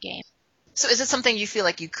meta game. So is it something you feel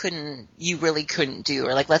like you really couldn't do?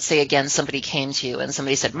 Or let's say again, somebody came to you and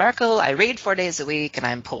somebody said, Markco, I raid 4 days a week and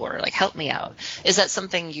I'm poor. Help me out. Is that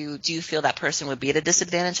something do you feel that person would be at a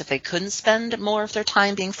disadvantage if they couldn't spend more of their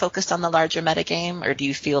time being focused on the larger metagame? Or do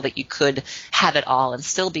you feel that you could have it all and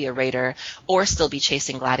still be a raider or still be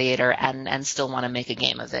chasing Gladiator and still want to make a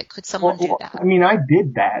game of it? Could someone do that? I mean, I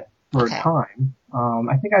did that for a time.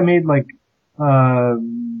 I think I made $1.5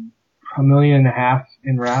 million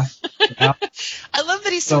in Wrath. I love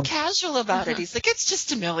that he's so casual about it. He's like, it's just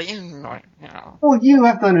 $1 million. Well, you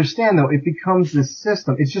have to understand though, it becomes this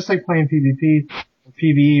system. It's just like playing PvP or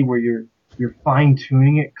PvE where you're fine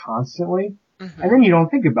tuning it constantly. Mm-hmm. And then you don't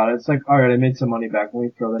think about it. It's like, alright, I made some money back. Let me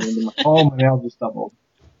throw that into my mail just doubled.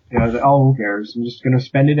 Who cares? I'm just gonna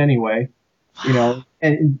spend it anyway.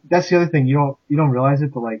 And that's the other thing. You don't realize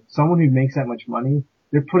it, but someone who makes that much money,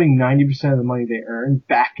 they're putting 90% of the money they earn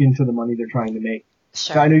back into the money they're trying to make.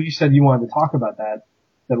 Sure. So I know you said you wanted to talk about that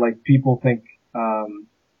people think,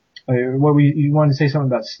 you wanted to say something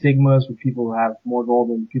about stigmas with people who have more gold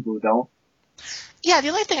than people who don't? Yeah, the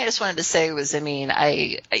only thing I just wanted to say was,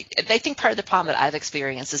 I think part of the problem that I've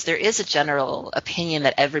experienced is there is a general opinion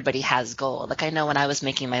that everybody has gold. I know when I was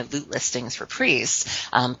making my loot listings for priests,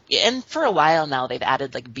 and for a while now they've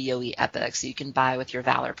added BOE epics, so you can buy with your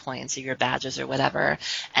valor points or your badges or whatever.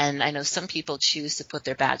 And I know some people choose to put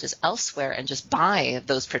their badges elsewhere and just buy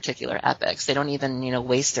those particular epics. They don't even,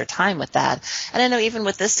 waste their time with that. And I know even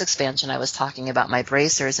with this expansion, I was talking about my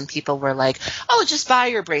bracers, and people were like, "Oh, just buy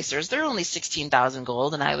your bracers. They're only 16,000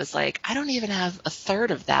 gold." And I was like, I don't even have a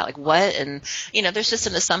third of that. What? And, there's just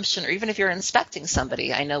an assumption, or even if you're inspecting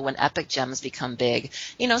somebody, I know when epic gems become big,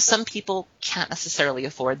 some people can't necessarily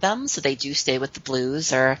afford them, so they do stay with the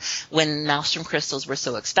blues. Or when Maelstrom crystals were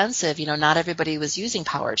so expensive, not everybody was using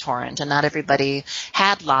Power Torrent, and not everybody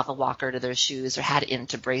had Lava Walker to their shoes or had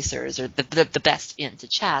into bracers or the best into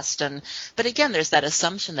chest. But again, there's that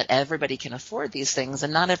assumption that everybody can afford these things,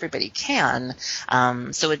 and not everybody can.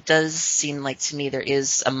 So it does seem like to me there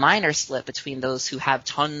is a minor split between those who have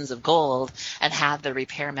tons of gold and have the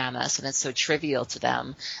repair mammoths, and it's so trivial to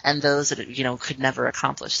them, and those that could never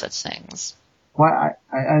accomplish such things. Well,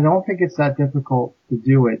 I don't think it's that difficult to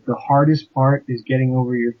do it. The hardest part is getting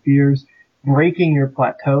over your fears, breaking your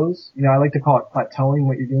plateaus. I like to call it plateauing,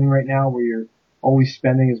 what you're doing right now, where you're always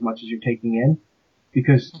spending as much as you're taking in,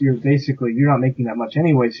 because you're not making that much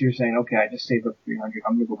anyway. So you're saying, okay, I just saved up 300.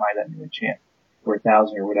 I'm gonna go buy that new enchant for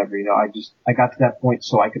 1,000 or whatever. I got to that point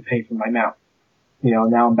so I could pay for my mount.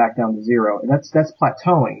 Now I'm back down to 0. And that's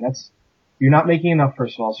plateauing. You're not making enough,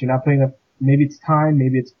 first of all. So you're not putting up, maybe it's time,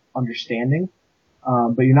 maybe it's understanding,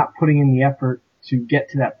 but you're not putting in the effort to get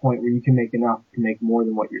to that point where you can make enough to make more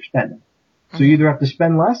than what you're spending. So you either have to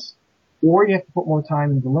spend less, or you have to put more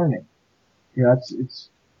time into learning. It's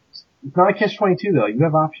not a catch-22 though. You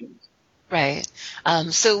have options. Right.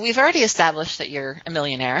 So we've already established that you're a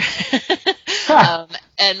millionaire.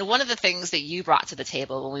 And one of the things that you brought to the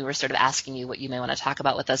table when we were sort of asking you what you may want to talk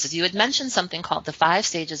about with us is you had mentioned something called the 5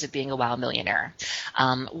 stages of being a WoW millionaire.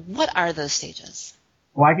 What are those stages?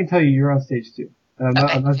 Well, I can tell you you're on stage 2. And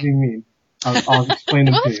I'm not being mean. I'll explain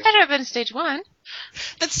them Well, to it's you. better than stage 1.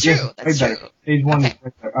 That's true. Yes, That's way true. better. Stage 1 is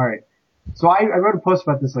right there. All right. So I wrote a post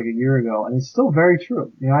about this like a year ago, and it's still very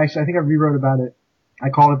true. You know, actually, I think I rewrote about it. I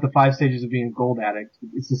called it the 5 stages of being a gold addict.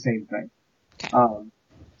 It's the same thing. Okay.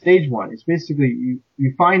 Stage 1, it's basically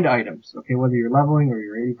you find items, okay, whether you're leveling or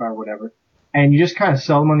you're 85 or whatever, and you just kind of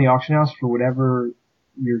sell them on the auction house for whatever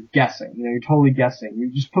you're guessing. You know, you're totally guessing. You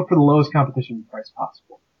just put for the lowest competition price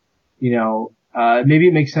possible. You know, maybe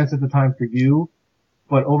it makes sense at the time for you,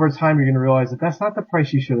 but over time you're going to realize that that's not the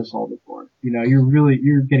price you should have sold it for. You know,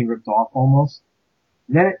 you're getting ripped off almost.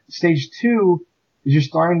 And then at stage 2 is you're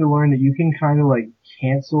starting to learn that you can kind of like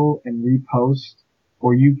cancel and repost,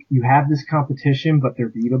 or you have this competition, but they're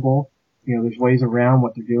beatable. You know, there's ways around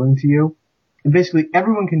what they're doing to you. And basically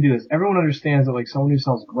everyone can do this. Everyone understands that like someone who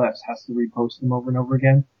sells glyphs has to repost them over and over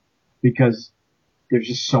again because there's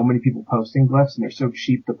just so many people posting glyphs and they're so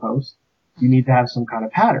cheap to post. You need to have some kind of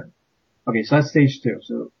pattern. Okay, so that's stage 2.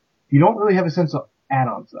 So you don't really have a sense of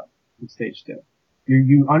add-ons though in stage 2.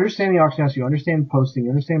 You understand the auction house, you understand posting, you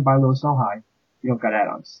understand buy low, sell high. You don't got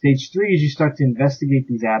add-ons. Stage 3 is you start to investigate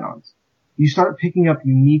these add-ons. You start picking up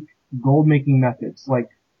unique gold making methods, like,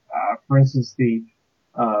 for instance, the,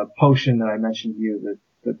 potion that I mentioned to you,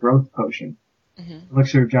 the growth potion. Mm-hmm.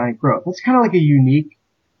 Elixir of giant growth. That's kind of like a unique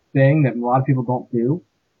thing that a lot of people don't do.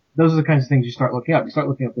 Those are the kinds of things you start looking up. You start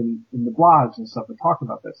looking up in the blogs and stuff that talk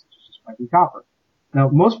about this. It's just might be copper. Now,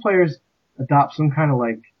 most players adopt some kind of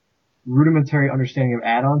like rudimentary understanding of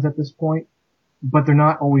add-ons at this point, but they're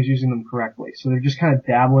not always using them correctly. So they're just kind of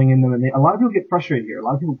dabbling in them, and a lot of people get frustrated here. A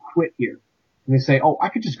lot of people quit here. And they say, oh, I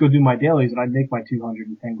could just go do my dailies and I'd make my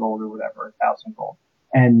 210 gold or whatever, 1,000 gold.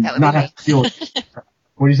 And not have to deal with it.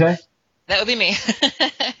 What do you say? That would be me.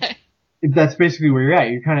 That's basically where you're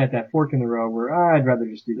at. You're kind of at that fork in the road where, I'd rather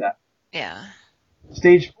just do that. Yeah.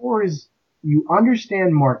 Stage 4 is you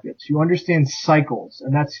understand markets. You understand cycles.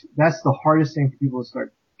 And that's the hardest thing for people to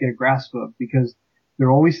start get a grasp of, because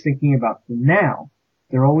they're always thinking about the now.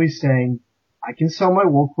 They're always saying, I can sell my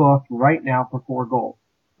wool cloth right now for 4 gold.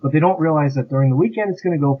 But they don't realize that during the weekend it's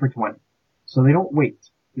going to go for 20. So they don't wait.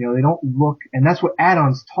 You know, they don't look, and that's what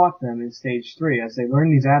add-ons taught them in stage 3. As they learn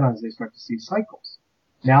these add-ons, they start to see cycles.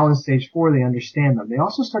 Now in stage 4, they understand them. They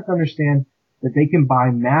also start to understand that they can buy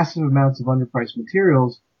massive amounts of underpriced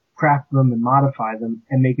materials, craft them and modify them,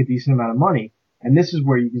 and make a decent amount of money. And this is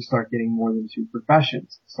where you can start getting more than 2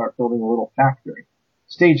 professions, start building a little factory.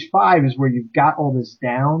 Stage 5 is where you've got all this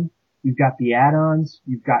down, you've got the add-ons,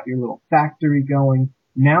 you've got your little factory going.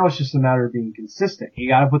 Now it's just a matter of being consistent. You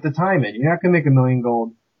gotta put the time in. You're not gonna make $1 million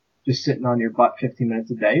gold just sitting on your butt 15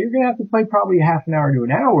 minutes a day. You're gonna have to play probably half an hour to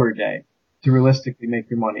an hour a day to realistically make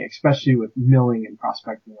your money, especially with milling and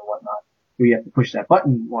prospecting and whatnot, where you have to push that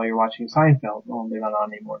button while you're watching Seinfeld. Well, they're not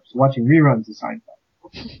on anymore. So watching reruns of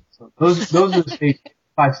Seinfeld. So those are the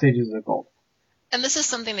 5 stages of gold. And this is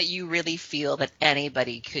something that you really feel that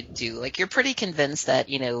anybody could do. Like, you're pretty convinced that,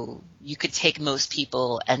 you know, you could take most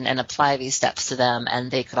people and apply these steps to them,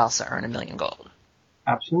 and they could also earn $1 million gold.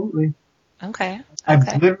 Absolutely. Okay.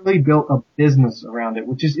 I've literally built a business around it,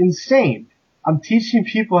 which is insane. I'm teaching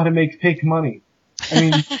people how to make fake money. I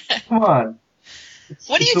mean, come on.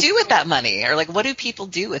 What do you do with that money? Or, like, what do people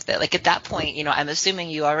do with it? Like, at that point, you know, I'm assuming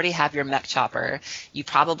you already have your mech chopper. You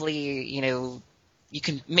probably, you know, you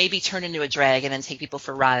can maybe turn into a dragon and take people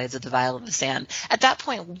for rides at the Vial of the Sand. At that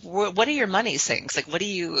point, what are your money sinks? Like,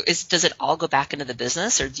 does it all go back into the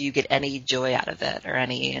business, or do you get any joy out of it or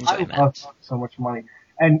any enjoyment? I love so much money.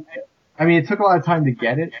 And, I mean, it took a lot of time to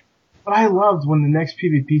get it, but I loved when the next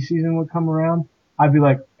PvP season would come around. I'd be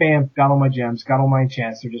like, bam, got all my gems, got all my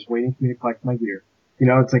enchants. They're just waiting for me to collect my gear. You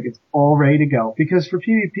know, it's like, it's all ready to go. Because for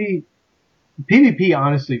PvP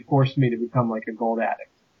honestly forced me to become like a gold addict.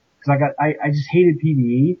 Cause I just hated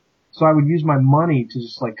PvE, so I would use my money to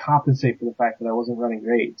just like compensate for the fact that I wasn't running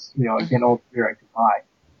raids. You know, again, all the gear I could buy.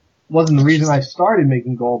 It wasn't the reason I started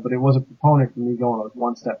making gold, but it was a proponent for me going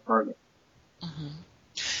one step further. Mm-hmm.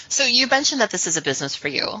 So you mentioned that this is a business for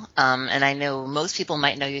you, and I know most people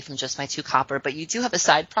might know you from just my 2 copper, but you do have a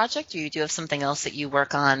side project, or you do have something else that you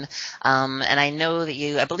work on, and I know that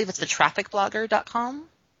I believe it's the trafficblogger.com?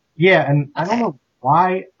 Yeah, and okay. I don't know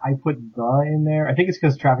why I put the in there. I think it's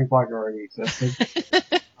because Traffic Blogger already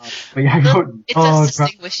existed. But yeah, I Well, go, it does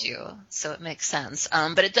distinguish you, so it makes sense.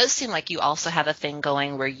 But it does seem like you also have a thing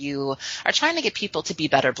going where you are trying to get people to be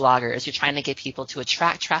better bloggers. You're trying to get people to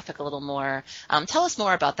attract traffic a little more. Tell us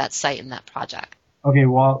more about that site and that project. Okay,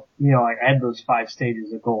 well, I had those 5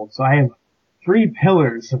 stages of gold. So I have 3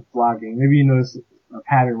 pillars of blogging. Maybe you notice a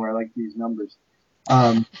pattern where I like these numbers.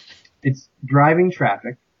 It's driving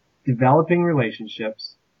traffic, developing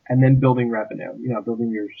relationships, and then building revenue,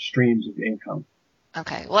 building your streams of income.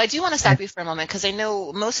 Okay. Well, I do want to stop you for a moment because I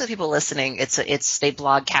know most of the people listening, they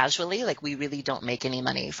blog casually. Like we really don't make any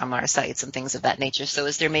money from our sites and things of that nature. So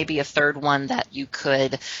is there maybe a third one that you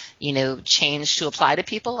could, change to apply to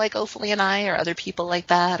people like Ophelia and I or other people like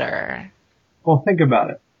that or? Well, think about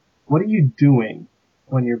it. What are you doing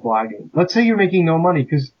when you're blogging? Let's say you're making no money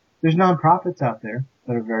because there's nonprofits out there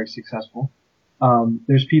that are very successful.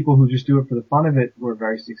 There's people who just do it for the fun of it who are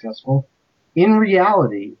very successful. In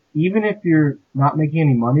reality, even if you're not making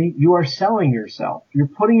any money, you are selling yourself. You're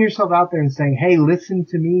putting yourself out there and saying, hey, listen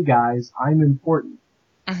to me, guys. I'm important.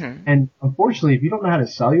 Mm-hmm. And unfortunately, if you don't know how to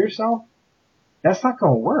sell yourself, that's not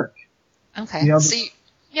going to work. Okay. there's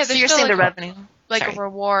you're still saying like the revenue. Like Sorry. a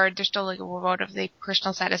reward. There's still like a reward of the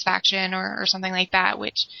personal satisfaction or something like that,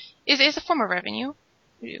 which is a form of revenue.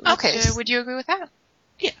 Okay. Would you agree with that?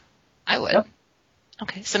 Yeah, I would. Yep.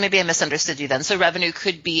 Okay. So maybe I misunderstood you then. So revenue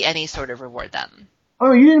could be any sort of reward then.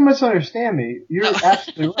 Oh, you didn't misunderstand me. You're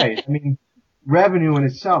absolutely right. I mean, revenue in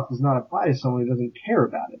itself does not apply to someone who doesn't care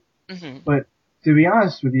about it. Mm-hmm. But to be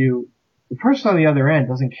honest with you, the person on the other end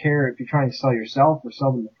doesn't care if you're trying to sell yourself or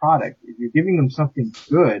sell them the product. If you're giving them something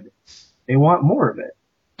good, they want more of it.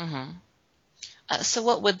 Mm-hmm. So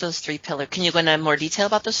what would those 3 pillars, can you go into more detail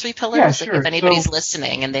about those 3 pillars? Yeah, sure. If anybody's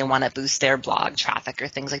listening and they want to boost their blog traffic or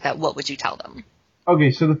things like that, what would you tell them?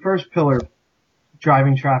 Okay, so the first pillar,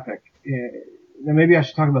 driving traffic. Now maybe I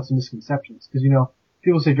should talk about some misconceptions because,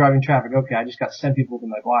 people say driving traffic. Okay, I just got to send people to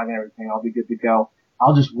my blog and everything. I'll be good to go.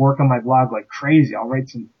 I'll just work on my blog like crazy. I'll write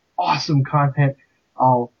some awesome content.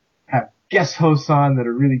 I'll have guest hosts on that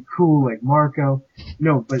are really cool like Markco.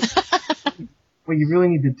 No, but what you really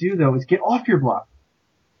need to do though is get off your blog.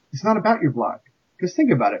 It's not about your blog. Because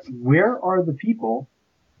think about it. Where are the people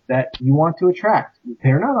that you want to attract?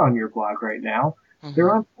 They're not on your blog right now. Mm-hmm.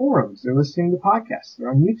 They're on forums. They're listening to podcasts. They're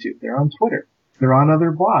on YouTube. They're on Twitter. They're on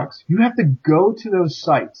other blogs. You have to go to those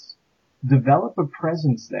sites, develop a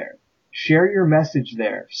presence there, share your message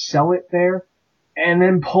there, sell it there, and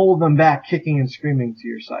then pull them back kicking and screaming to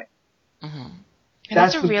your site. Mm-hmm. And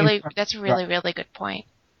that's a really, really good point.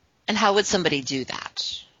 And how would somebody do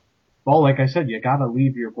that? Well, like I said, you gotta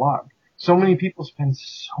leave your blog. So many people spend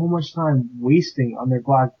so much time wasting on their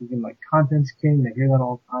blog thinking like content's king. They hear that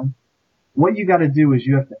all the time. What you gotta do is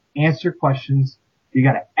you have to answer questions, you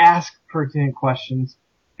gotta ask pertinent questions,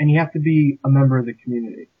 and you have to be a member of the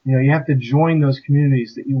community. You have to join those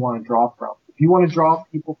communities that you want to draw from. If you want to draw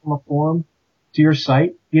people from a forum to your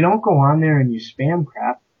site, you don't go on there and you spam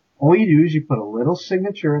crap. All you do is you put a little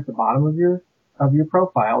signature at the bottom of your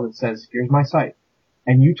profile that says, here's my site.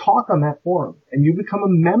 And you talk on that forum and you become a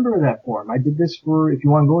member of that forum. I did this if you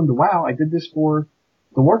want to go into WoW, I did this for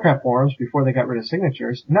the Warcraft forums before they got rid of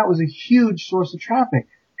signatures. And that was a huge source of traffic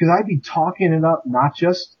because I'd be talking it up not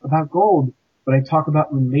just about gold, but I talk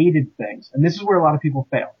about related things. And this is where a lot of people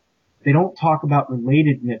fail. They don't talk about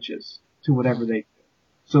related niches to whatever they do.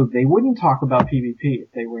 So they wouldn't talk about PvP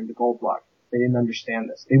if they were into gold blogging. They didn't understand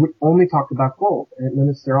this. They would only talk about gold, and it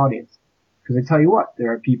limits their audience. Because I tell you what,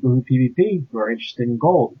 there are people who PvP who are interested in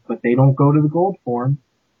gold, but they don't go to the gold forum.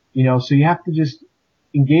 So you have to just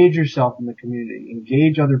engage yourself in the community,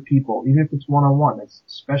 engage other people, even if it's one-on-one. That's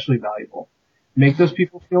especially valuable. Make those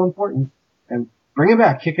people feel important, and bring them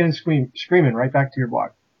back, kicking and screaming right back to your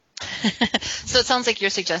blog. So it sounds like you're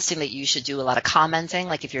suggesting that you should do a lot of commenting,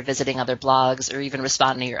 like if you're visiting other blogs or even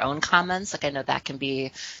responding to your own comments. Like I know that can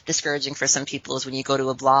be discouraging for some people is when you go to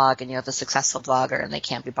a blog and you have a successful blogger and they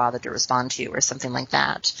can't be bothered to respond to you or something like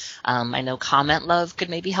that. I know comment love could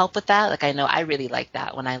maybe help with that. Like I know I really like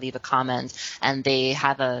that when I leave a comment and they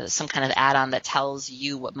have some kind of add-on that tells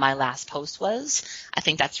you what my last post was. I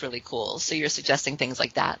think that's really cool. So you're suggesting things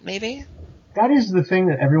like that maybe? That is the thing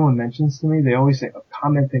that everyone mentions to me. They always say,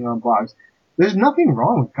 commenting on blogs. There's nothing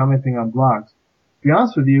wrong with commenting on blogs. To be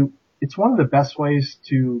honest with you, it's one of the best ways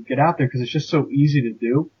to get out there because it's just so easy to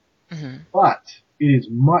do. Mm-hmm. But it is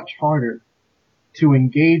much harder to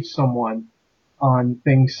engage someone on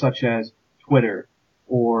things such as Twitter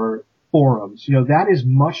or forums. That is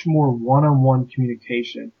much more one-on-one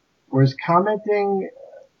communication. Whereas commenting,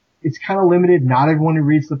 it's kind of limited. Not everyone who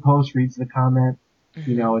reads the post reads the comment.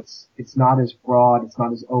 Mm-hmm. It's not as broad. It's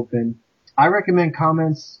not as open. I recommend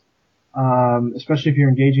comments especially if you're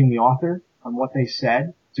engaging the author on what they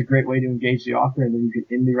said. It's a great way to engage the author, and then you can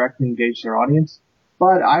indirectly engage their audience.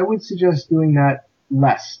 But I would suggest doing that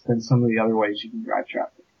less than some of the other ways you can drive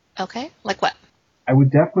traffic. Okay, like what? I would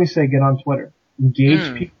definitely say get on Twitter.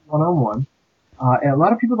 Engage people one-on-one. And a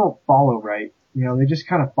lot of people don't follow right. You know, they just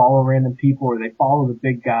kind of follow random people, or they follow the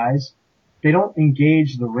big guys. They don't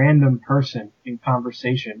engage the random person in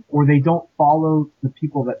conversation, or they don't follow the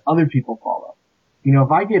people that other people follow. You know,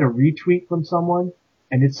 if I get a retweet from someone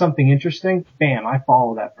and it's something interesting, bam, I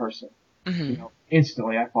follow that person. Mm-hmm. You know,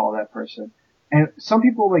 instantly I follow that person. And some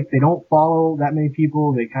people, like, they don't follow that many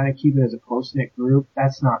people. They kind of keep it as a close-knit group.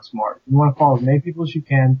 That's not smart. You want to follow as many people as you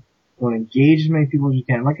can. You want to engage as many people as you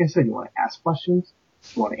can. Like I said, you want to ask questions,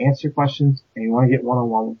 you want to answer questions, and you want to get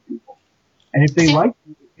one-on-one with people. And if they like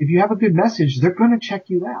you, if you have a good message, they're going to check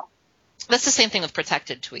you out. That's the same thing with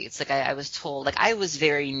protected tweets. Like I was told, like I was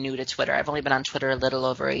very new to Twitter. I've only been on Twitter a little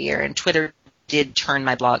over a year, and Twitter did turn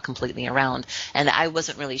my blog completely around, and I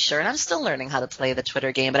wasn't really sure, and I'm still learning how to play the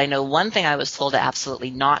Twitter game, but I know one thing I was told to absolutely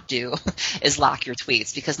not do is lock your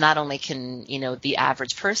tweets, because not only can, you know, the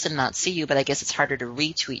average person not see you, but I guess it's harder to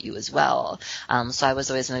retweet you as well. So I was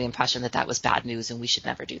always under the impression that that was bad news and we should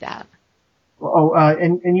never do that.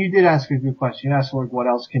 And you did ask a good question. You asked, like, what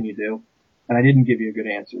else can you do? And I didn't give you a good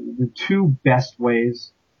answer. The two best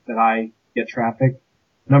ways that I get traffic,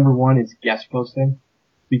 number one is guest posting,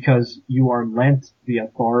 because you are lent the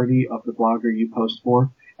authority of the blogger you post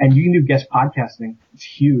for. And you can do guest podcasting. It's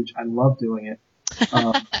huge. I love doing it.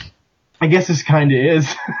 I guess this kind of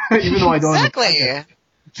is, even though I don't. Exactly.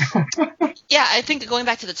 Yeah, I think going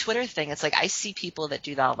back to the Twitter thing, it's like I see people that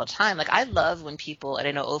do that all the time. Like I love when people, and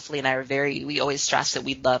I know Ophelia and I are we always stress that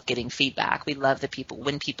we love getting feedback. We love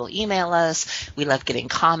when people email us, we love getting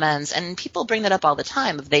comments, and people bring that up all the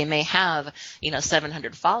time. They may have,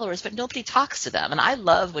 700 followers, but nobody talks to them. And I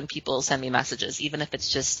love when people send me messages, even if it's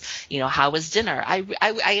just, how was dinner?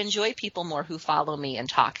 I enjoy people more who follow me and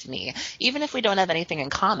talk to me, even if we don't have anything in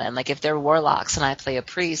common. Like if they're warlocks and I play a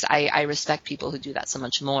priest, I respect people who do that so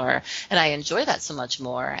much more, and I enjoy that so much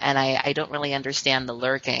more, and I don't really understand the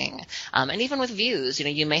lurking. And even with views,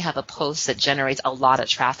 you may have a post that generates a lot of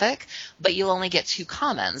traffic, but you'll only get 2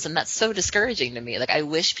 comments, and that's so discouraging to me. Like I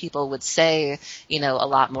wish people would say, a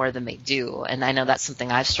lot more than they do, and I know that's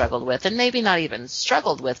something I've struggled with, and maybe not even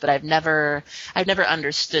struggled with, but I've never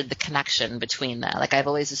understood the connection between that. Like I've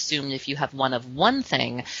always assumed if you have one of one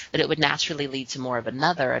thing, that it would naturally lead to more of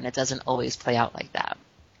another, and it doesn't always play out like that.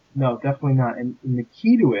 No, definitely not. And the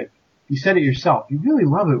key to it, you said it yourself, you really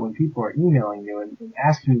love it when people are emailing you and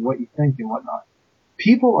asking you what you think and whatnot.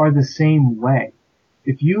 People are the same way.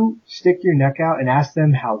 If you stick your neck out and ask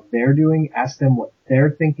them how they're doing, ask them what they're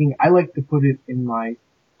thinking, I like to put it in my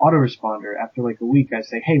autoresponder after like a week. I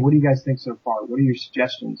say, hey, what do you guys think so far? What are your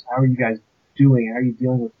suggestions? How are you guys doing? How are you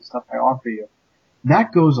dealing with the stuff I offer you?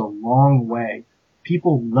 That goes a long way.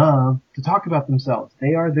 People love to talk about themselves.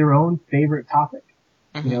 They are their own favorite topic.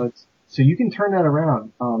 Mm-hmm. So you can turn that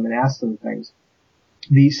around, and ask them things.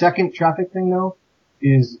 The second traffic thing though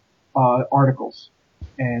is, articles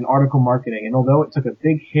and article marketing. And although it took a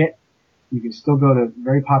big hit, you can still go to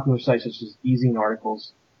very popular sites such as Easy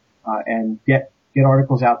Articles, and get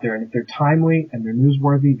articles out there. And if they're timely and they're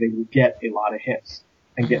newsworthy, they will get a lot of hits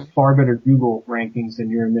and get far better Google rankings than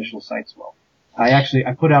your initial sites will.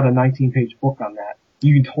 I put out a 19-page book on that.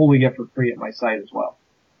 You can totally get for free at my site as well.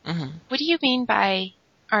 Mm-hmm. What do you mean by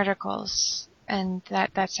articles and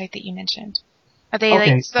that site that you mentioned? Are they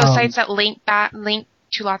those sites that link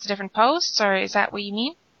to lots of different posts, or is that what you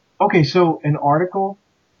mean? Okay, so an article,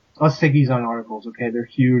 let's take Easy Articles, okay? They're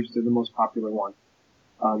huge. They're the most popular one.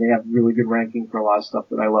 They have really good ranking for a lot of stuff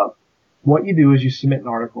that I love. What you do is you submit an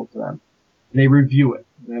article to them. They review it.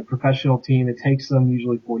 The professional team, it takes them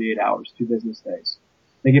usually 48 hours, 2 business days.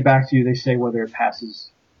 They get back to you. They say whether it passes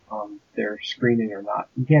their screening or not.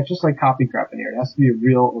 You can't just copy crap in here. It has to be a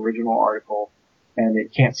real original article, and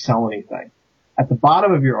it can't sell anything. At the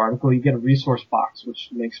bottom of your article, you get a resource box, which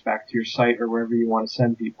links back to your site or wherever you want to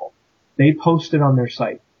send people. They post it on their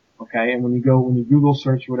site, okay? And when you Google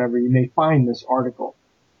search or whatever, you may find this article.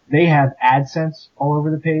 They have AdSense all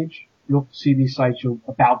over the page. You'll see these sites.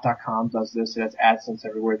 About.com does this. It has AdSense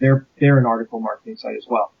everywhere. They're an article marketing site as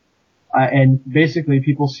well. And basically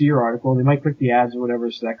people see your article, they might click the ads or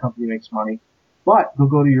whatever so that company makes money, but they'll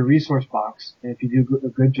go to your resource box, and if you do a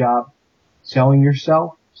good job selling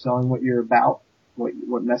yourself, selling what you're about,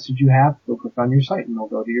 what message you have, they'll click on your site and they'll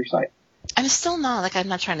go to your site. I'm still not, like, I'm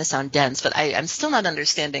not trying to sound dense, but I'm still not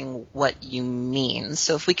understanding what you mean.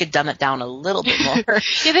 So if we could dumb it down a little bit more.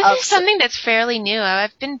 Yeah, this is something that's fairly new.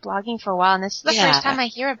 I've been blogging for a while, and this is the first time I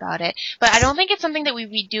hear about it. But I don't think it's something that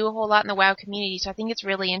we do a whole lot in the WoW community, so I think it's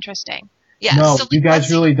really interesting. Yeah, no, so you guys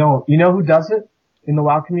really don't. You know who does it in the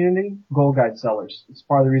WoW community? Gold Guide sellers. It's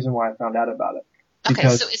part of the reason why I found out about it. Okay,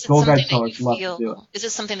 Because so is it Gold something Guide that you sellers love to do it. feel, is it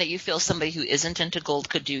something that you feel somebody who isn't into gold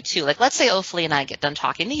could do too? Like, let's say Ophelia and I get done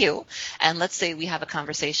talking to you, and let's say we have a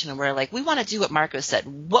conversation and we're like, we want to do what Markco said.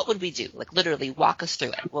 What would we do? Like, literally walk us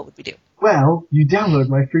through it. What would we do? Well, you download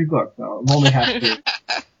my free book. No, I'm only half free.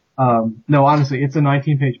 No, honestly, it's a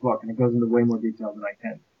 19-page book, and it goes into way more detail than I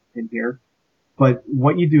can in here. But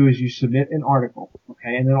what you do is you submit an article,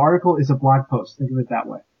 okay? And an article is a blog post. Think of it that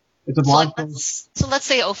way. It's a blog post. So let's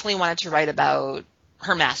say Ophelia wanted to write about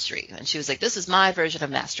her mastery, and she was like, this is my version of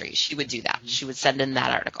mastery. She would do that. She would send in that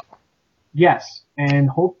article. Yes, and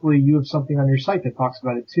hopefully you have something on your site that talks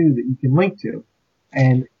about it too that you can link to.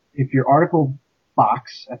 And if your article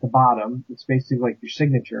box at the bottom, it's basically like your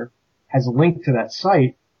signature, has a link to that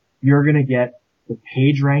site, you're going to get the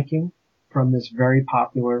page ranking from this very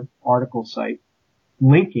popular article site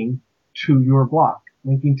linking to your blog,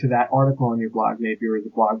 linking to that article on your blog, maybe, or the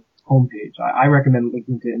blog homepage. I recommend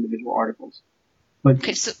linking to individual articles. But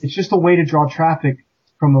okay, so, it's just a way to draw traffic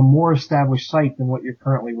from a more established site than what you're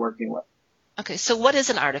currently working with. Okay, so what is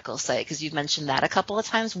an article site? Because you've mentioned that a couple of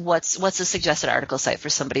times. What's a suggested article site for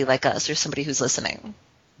somebody like us or somebody who's listening?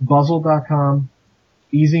 Buzzle.com,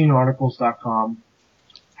 easyinarticles.com.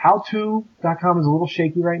 Howto.com is a little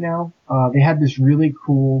shaky right now. They had this really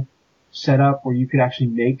cool setup where you could actually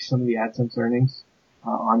make some of the AdSense earnings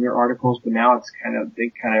on your articles, but now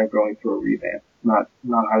they kind of going through a revamp. Not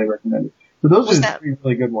highly recommended. So those are the three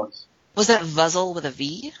really good ones. Was that Vuzzle with a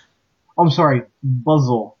V? Oh, I'm sorry,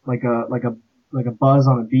 Buzzle, like a buzz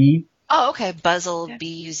on a bee. Oh, okay, Buzzle, Buzzle.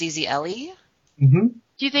 Mm-hmm.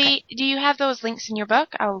 Do you have those links in your book?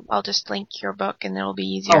 I'll just link your book and it'll be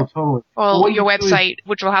easier. Oh, totally. Or your website,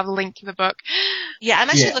 which will have a link to the book. Yeah, I'm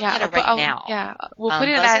actually looking at it right now. Yeah, we'll put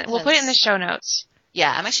it in the show notes. Yeah,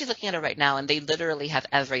 I'm actually looking at it right now, and they literally have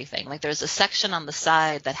everything. Like, there's a section on the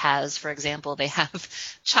side that has, for example, they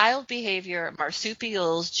have child behavior,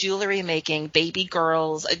 marsupials, jewelry making, baby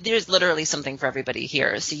girls. There's literally something for everybody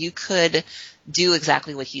here. So you could do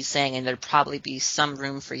exactly what he's saying, and there'd probably be some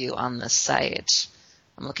room for you on the site.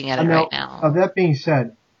 I'm looking at it right now. That being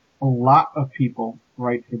said, a lot of people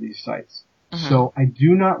write for these sites. Mm-hmm. So I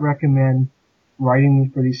do not recommend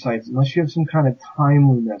writing for these sites unless you have some kind of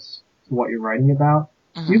timeliness to what you're writing about.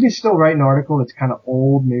 Mm-hmm. You can still write an article that's kind of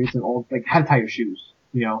old, maybe it's an old, like how to tie your shoes.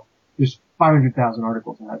 You know, there's 500,000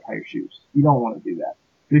 articles on how to tie your shoes. You don't want to do that.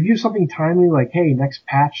 But if you have something timely like, hey, next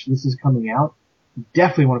patch, this is coming out, you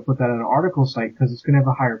definitely want to put that on an article site because it's going to have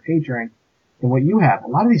a higher page rank than what you have. A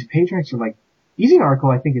lot of these page ranks are like, Easy article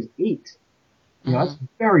I think is 8. You know, that's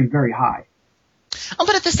very, very high. Oh,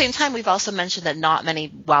 but at the same time, we've also mentioned that not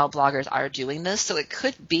many WoW bloggers are doing this, so it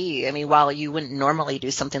could be, I mean, while you wouldn't normally do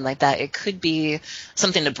something like that, it could be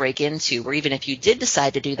something to break into, where even if you did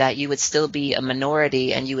decide to do that, you would still be a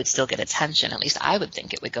minority and you would still get attention. At least I would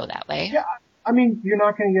think it would go that way. Yeah, I mean, you're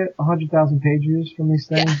not going to get 100,000 page views from these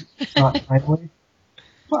things. Yeah. Not timely.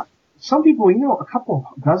 But some people, you know, a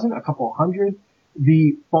couple hundred,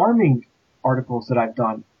 the farming articles that I've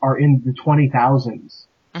done are in the 20,000s.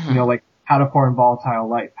 You know, like how to farm volatile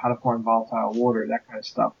life, how to farm volatile water, that kind of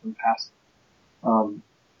stuff from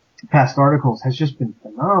past articles has just been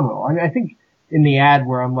phenomenal. I mean, I think in the ad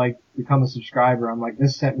where I'm like, become a subscriber, I'm like,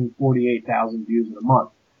 this sent me 48,000 views in a month.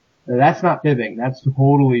 Now, that's not fibbing. That's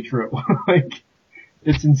totally true. Like,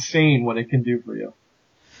 it's insane what it can do for you.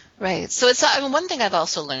 Right. So it's, I mean, one thing I've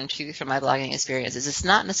also learned too from my blogging experience is it's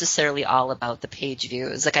not necessarily all about the page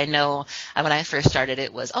views. Like I know when I first started,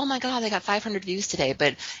 it was, oh my God, I got 500 views today.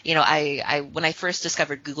 But, you know, when I first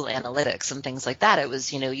discovered Google Analytics and things like that, it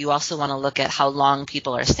was, you know, you also want to look at how long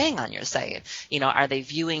people are staying on your site. You know, are they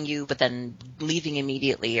viewing you but then leaving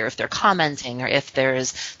immediately, or if they're commenting, or if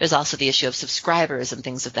there's also the issue of subscribers and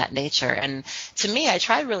things of that nature. And to me, I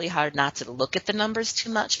try really hard not to look at the numbers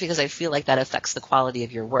too much because I feel like that affects the quality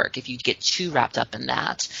of your work if you get too wrapped up in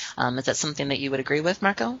that. Is that something that you would agree with,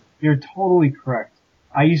 Markco? You're totally correct.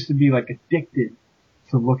 I used to be like addicted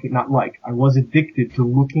to looking, I was addicted to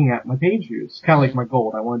looking at my page views. Kind of like my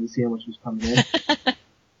gold. I wanted to see how much was coming in.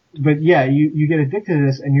 But yeah, you get addicted to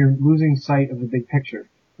this and you're losing sight of the big picture.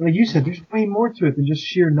 Like you said, there's way more to it than just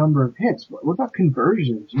sheer number of hits. What about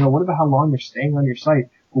conversions? You know, what about how long they're staying on your site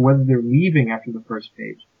or whether they're leaving after the first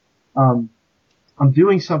page? I'm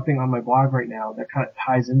doing something on my blog right now that kind of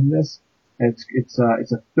ties into this, It's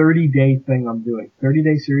a 30-day thing I'm doing,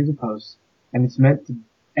 30-day series of posts, and it's meant to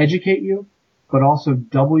educate you, but also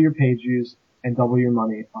double your page views and double your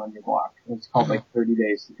money on your blog. And it's called like 30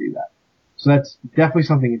 days to do that. So that's definitely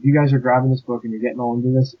something. If you guys are grabbing this book and you're getting all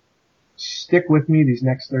into this, stick with me these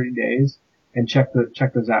next 30 days and check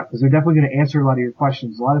those out, because they're definitely going to answer a lot of your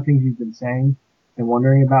questions. A lot of things you've been saying and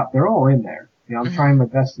wondering about, they're all in there. You know, I'm trying my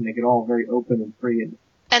best to make it all very open and free.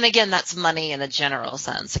 And again, that's money in a general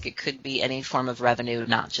sense. Like it could be any form of revenue,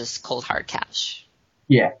 not just cold hard cash.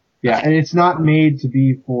 Yeah. Okay. And it's not made to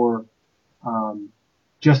be for,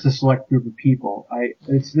 just a select group of people.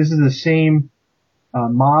 This is the same,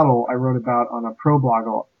 model I wrote about on a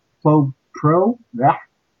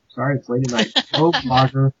it's late at night,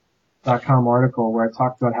 ProBlogger.com article where I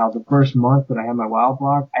talked about how the first month that I had my WoW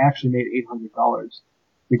blog, I actually made $800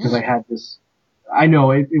 because I had this, I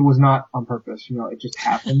know it was not on purpose, you know, it just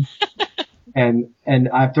happened. and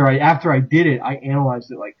after I did it, I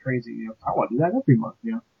analyzed it like crazy, you know, I want to do that every month,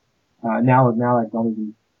 you know. Now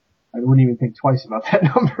I wouldn't even think twice about that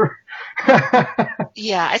number.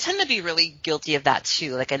 Yeah, I tend to be really guilty of that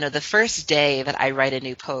too. Like I know the first day that I write a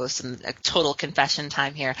new post, and a total confession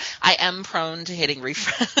time here, I am prone to hitting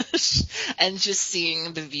refresh and just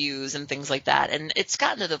seeing the views and things like that. And it's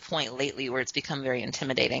gotten to the point lately where it's become very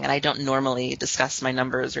intimidating, and I don't normally discuss my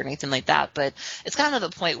numbers or anything like that, but it's gotten to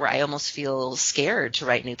the point where I almost feel scared to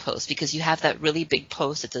write new posts because you have that really big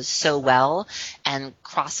post that does so well and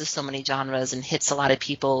crosses so many genres and hits a lot of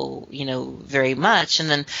people, you know, very much. And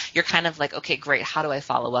then you're kind of like, okay, great. How do I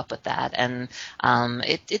follow up with that? And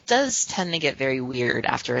it does tend to get very weird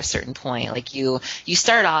after a certain point. Like you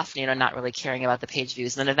start off, you know, not really caring about the page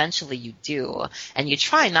views, and then eventually you do, and you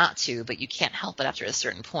try not to, but you can't help it after a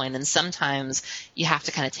certain point. And sometimes you have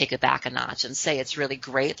to kind of take it back a notch and say it's really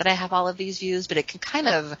great that I have all of these views, but it can kind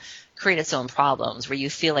of create its own problems where you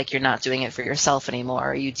feel like you're not doing it for yourself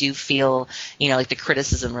anymore. Or you do feel, you know, like the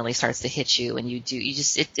criticism really starts to hit you, and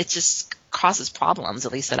it just causes problems,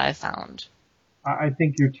 at least that I've found. I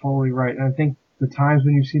think you're totally right. And I think the times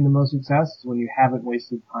when you've seen the most success is when you haven't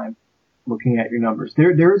wasted time looking at your numbers.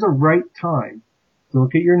 There is a right time to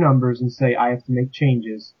look at your numbers and say, I have to make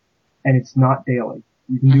changes, and it's not daily.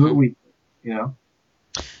 You can do it weekly, you know?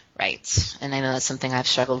 Right. And I know that's something I've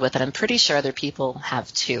struggled with, and I'm pretty sure other people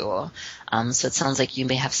have too. So it sounds like you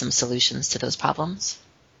may have some solutions to those problems.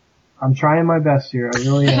 I'm trying my best here. I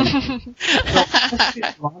really am.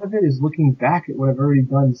 A lot of it is looking back at what I've already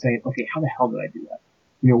done and saying, okay, how the hell did I do that?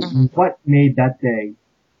 You know, what made that day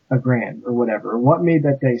 $1,000 or whatever? Or what made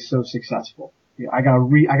that day so successful? You know, I gotta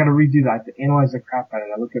redo that. I have to analyze the crap out of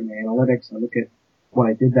it. I look at my analytics. I look at what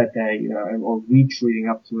I did that day, you know, or weeks leading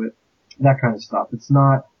up to it. That kind of stuff. It's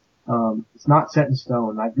not set in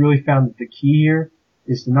stone. I've really found that the key here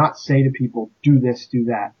is to not say to people, do this, do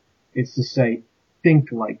that. It's to say,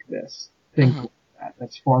 think like this. Think like that.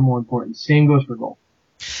 That's far more important. Same goes for golf.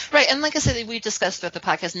 Right. And like I said, we discussed throughout the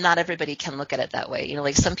podcast, not everybody can look at it that way. You know,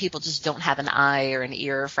 like some people just don't have an eye or an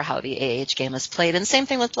ear for how the AH game is played. And same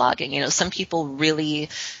thing with blogging. You know, some people really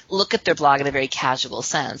look at their blog in a very casual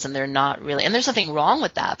sense, and they're not really, and there's nothing wrong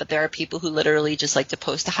with that, but there are people who literally just like to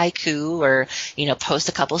post a haiku or, you know, post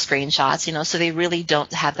a couple screenshots, you know, so they really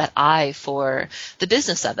don't have that eye for the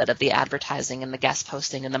business of it, of the advertising and the guest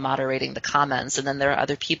posting and the moderating the comments. And then there are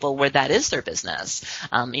other people where that is their business.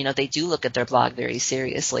 You know, they do look at their blog very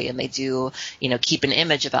seriously, and they do, you know, keep an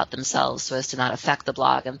image about themselves so as to not affect the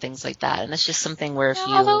blog and things like that. And it's just something where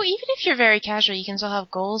although even if you're very casual, you can still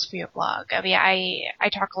have goals for your blog. I mean, I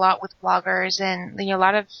talk a lot with bloggers, and, you know, a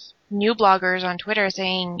lot of new bloggers on Twitter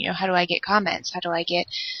saying, you know, how do I get comments? How do I get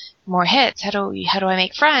more hits? How do I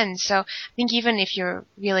make friends? So I think even if you're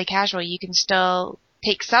really casual, you can still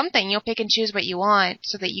take something. You'll pick and choose what you want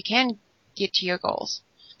so that you can get to your goals.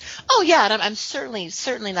 Oh yeah, and I'm certainly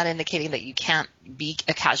not indicating that you can't be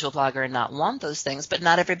a casual blogger and not want those things, but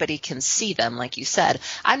not everybody can see them, like you said.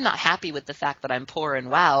 I'm not happy with the fact that I'm poor in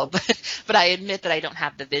WoW, but I admit that I don't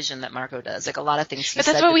have the vision that Markco does. Like a lot of things. But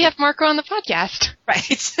that's why we have Markco on the podcast,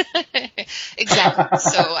 right? Exactly.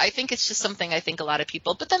 So I think it's just something I think a lot of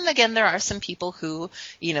people. But then again, there are some people who,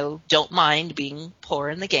 you know, don't mind being poor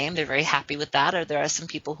in the game. They're very happy with that. Or there are some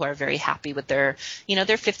people who are very happy with their, you know,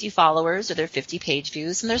 their 50 followers or their 50 page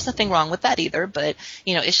views, and there's nothing wrong with that either. But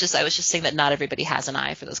you know, it's just I was just saying that not everybody has an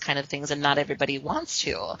eye for those kind of things, and not everybody wants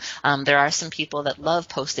to. There are some people that love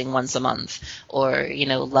posting once a month, or, you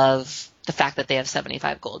know, love the fact that they have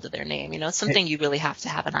 75 gold to their name. You know, it's something you really have to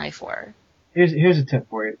have an eye for. Here's a tip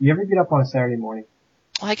for you. You ever get up on a Saturday morning?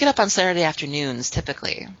 Well, I get up on Saturday afternoons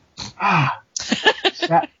typically.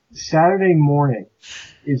 Saturday morning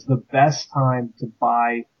is the best time to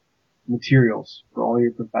buy materials for all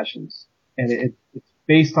your professions. and it's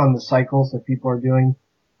based on the cycles that people are doing.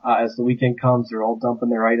 As the weekend comes, they're all dumping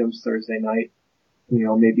their items Thursday night,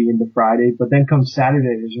 maybe into Friday. But then comes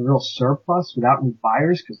Saturday, there's a real surplus without any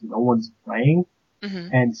buyers because no one's playing.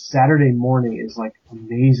 Mm-hmm. And Saturday morning is like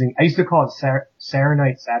amazing. I used to call it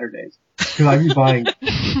Saturnight Saturdays because I'd be buying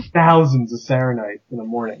thousands of Saturnight in the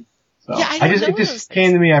morning. So yeah, it just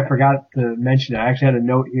came to me. I forgot to mention it. I actually had a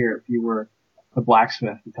note here if you were a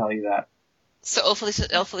blacksmith to tell you that. So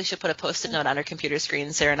hopefully she'll put a Post-it note on her computer screen,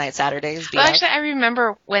 Saturnight Saturdays. Well, actually, I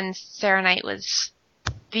remember when Saturnight was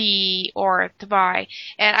to buy,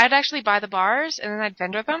 and I'd actually buy the bars and then I'd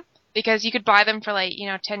vendor them because you could buy them for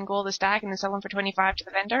 10 gold a stack and then sell them for 25 to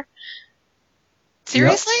the vendor.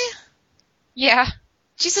 Seriously? Yep. Yeah.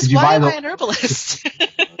 Jesus, why am I an herbalist?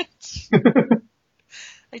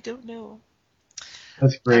 I don't know.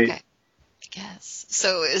 That's great. Okay. Yes.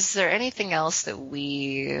 So is there anything else that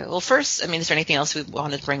first, is there anything else we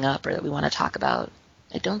want to bring up or that we want to talk about?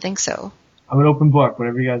 I don't think so. I'm an open book,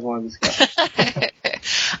 whatever you guys want to discuss.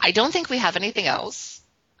 I don't think we have anything else.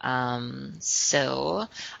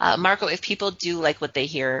 Markco, if people do like what they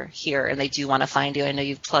hear here and they do want to find you, I know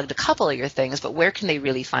you've plugged a couple of your things, but where can they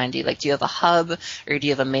really find you? Like, do you have a hub or do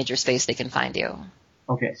you have a major space they can find you?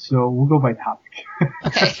 Okay, so we'll go by topic.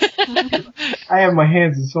 Okay. I have my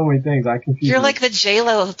hands in so many things. I confuse You're them. like the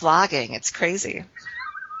J-Lo of blogging. It's crazy.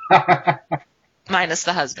 Minus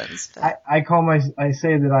the husbands. I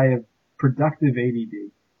say that I have productive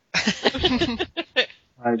ADD.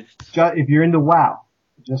 If you're into WoW,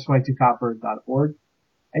 justmy2copper.org,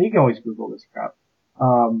 and you can always Google this crap.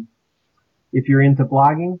 If you're into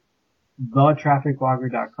blogging,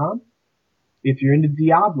 thetrafficblogger.com. If you're into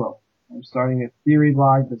Diablo, I'm starting a theory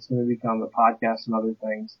blog that's going to become a podcast and other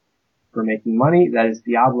things for making money. That is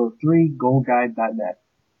Diablo3goldguide.net.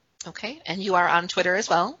 Okay, and you are on Twitter as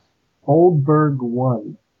well?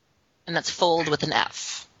 Foldberg1. And that's fold with an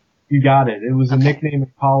F. You got it. It was a nickname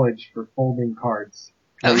in college for folding cards.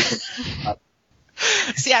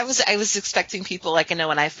 See, I was expecting people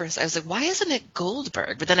when I was like, why isn't it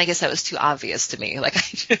Goldberg? But then I guess that was too obvious to me. Like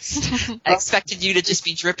I expected you to just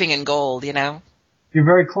be dripping in gold, You're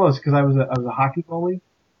very close because I was a hockey goalie,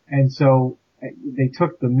 and so they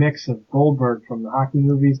took the mix of Goldberg from the hockey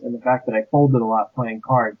movies and the fact that I folded a lot playing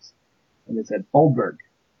cards, and it said Foldberg.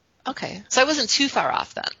 Okay, so I wasn't too far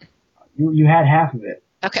off then. You had half of it.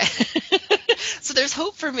 Okay, so there's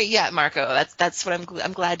hope for me yet, Markco. That's what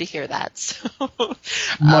I'm glad to hear that. So,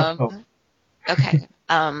 Much hope. Okay.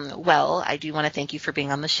 Well, I do want to thank you for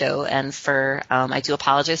being on the show, and I do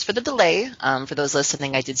apologize for the delay. For those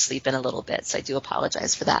listening, I did sleep in a little bit, so I do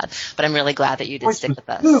apologize for that. But I'm really glad that you did stick with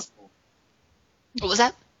us. Beautiful. What was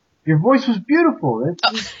that? Your voice was beautiful.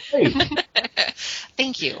 That's great.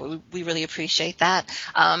 Thank you. We really appreciate that.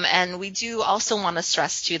 And we do also want to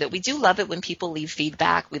stress, too, that we do love it when people leave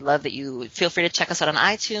feedback. We love that you feel free to check us out on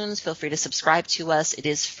iTunes. Feel free to subscribe to us. It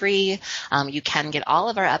is free. You can get all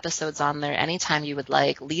of our episodes on there anytime you would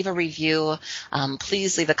like. Leave a review.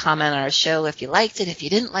 Please leave a comment on our show if you liked it. If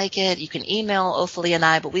you didn't like it, you can email Ophelia and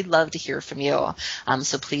I, but we'd love to hear from you.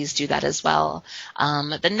 So please do that as well.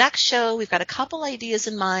 The next show, we've got a couple ideas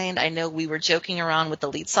in mind. I know we were joking around with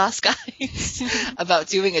the Lead Sauce guys about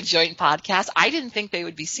doing a joint podcast. I didn't think they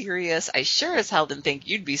would be serious. I sure as hell didn't think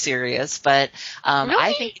you'd be serious, but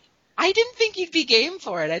Really? I didn't think you'd be game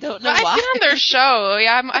for it. I don't know why. I've been on their show.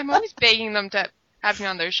 Yeah, I'm always begging them to have me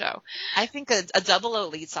on their show. I think a 00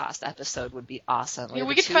 Lead Sauce episode would be awesome. Yeah,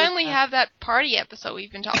 we could finally have that party episode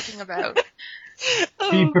we've been talking about.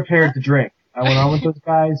 Be prepared to drink. I went on with those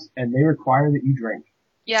guys, and they require that you drink.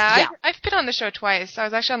 Yeah. I've been on the show twice. I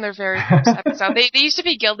was actually on their very first episode. They used to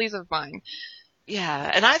be guildies of mine.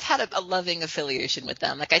 Yeah, and I've had a loving affiliation with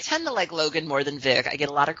them. Like, I tend to like Logan more than Vic. I get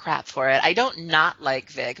a lot of crap for it. I don't not like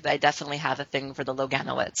Vic, but I definitely have a thing for the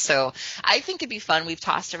Loganowitz. So I think it'd be fun. We've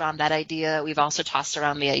tossed around that idea. We've also tossed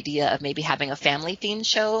around the idea of maybe having a family-themed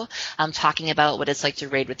show, talking about what it's like to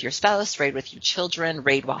raid with your spouse, raid with your children,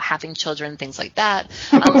 raid while having children, things like that.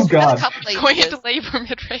 Oh, God. Going into labor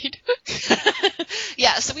mid-raid.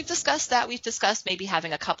 Yeah, so we've discussed that. We've discussed maybe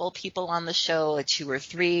having a couple people on the show, like 2 or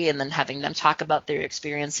 3, and then having them talk about their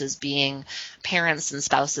experiences being parents and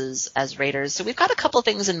spouses as raiders. So we've got a couple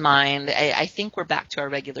things in mind. I think we're back to our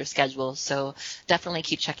regular schedule, so definitely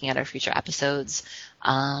keep checking out our future episodes.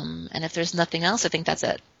 And if there's nothing else, I think that's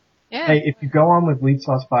it. Yeah. Hey, if you go on with Lead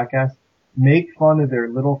Sauce Podcast, make fun of their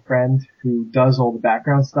little friend who does all the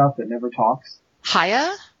background stuff that never talks.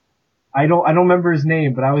 Haya? I don't remember his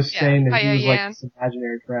name, but I was saying that Haya he was Yan. like this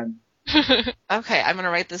imaginary friend. Okay, I'm going to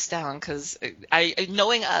write this down because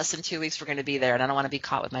knowing us in 2 weeks we're going to be there, and I don't want to be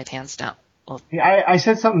caught with my pants down. Yeah, I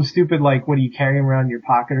said something stupid like, what do you carry him around in your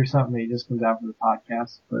pocket or something? And he just comes out for the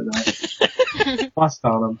podcast. But, bust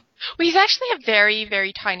on him. Well, he's actually a very,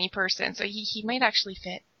 very tiny person, so he might actually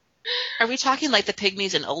fit. Are we talking like the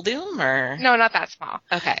pygmies in Uldum, or? No, not that small.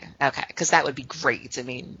 Okay, because that would be great. I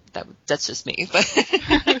mean, that's just me. But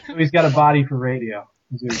So he's got a body for radio.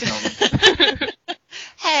 Is what he's telling me.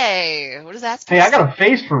 Hey, what is that? Hey, I got a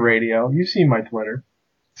face for radio. You've seen my Twitter.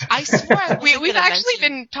 I swear We've actually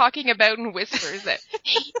been talking about in whispers that,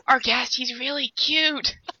 hey, our guest, he's really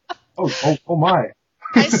cute. Oh my.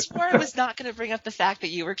 I swore I was not going to bring up the fact that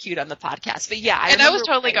you were cute on the podcast, but yeah, I was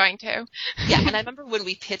totally going to. Yeah, and I remember when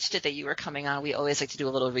we pitched it that you were coming on, we always like to do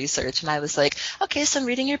a little research, and I was like, okay, so I'm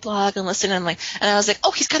reading your blog and listening, and I was like,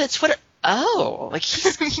 oh, he's got a Twitter. Oh, like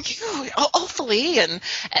he's cute. Oh, hopefully, and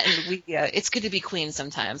we, it's good to be queen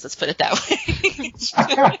sometimes. Let's put it that way.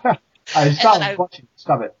 Stop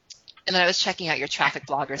it. And then I was checking out your traffic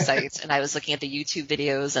blogger sites, and I was looking at the YouTube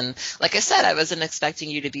videos, and like I said, I wasn't expecting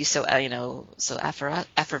you to be so, so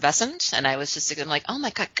effervescent, and I was just I'm like, oh my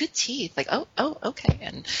god, good teeth, like, oh, okay,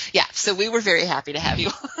 and yeah, so we were very happy to have you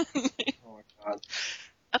on. Oh my god.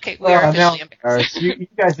 Okay, we are officially embarrassed. You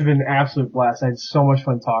guys have been an absolute blast. I had so much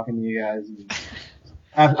fun talking to you guys.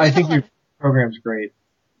 I think your program's great.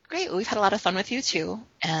 Great, well, we've had a lot of fun with you too,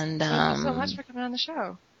 and thank you so much for coming on the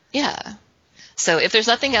show. Yeah. So if there's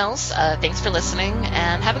nothing else, thanks for listening,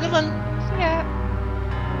 and have a good one. See ya.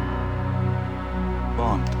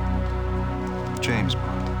 Bond. James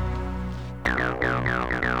Bond.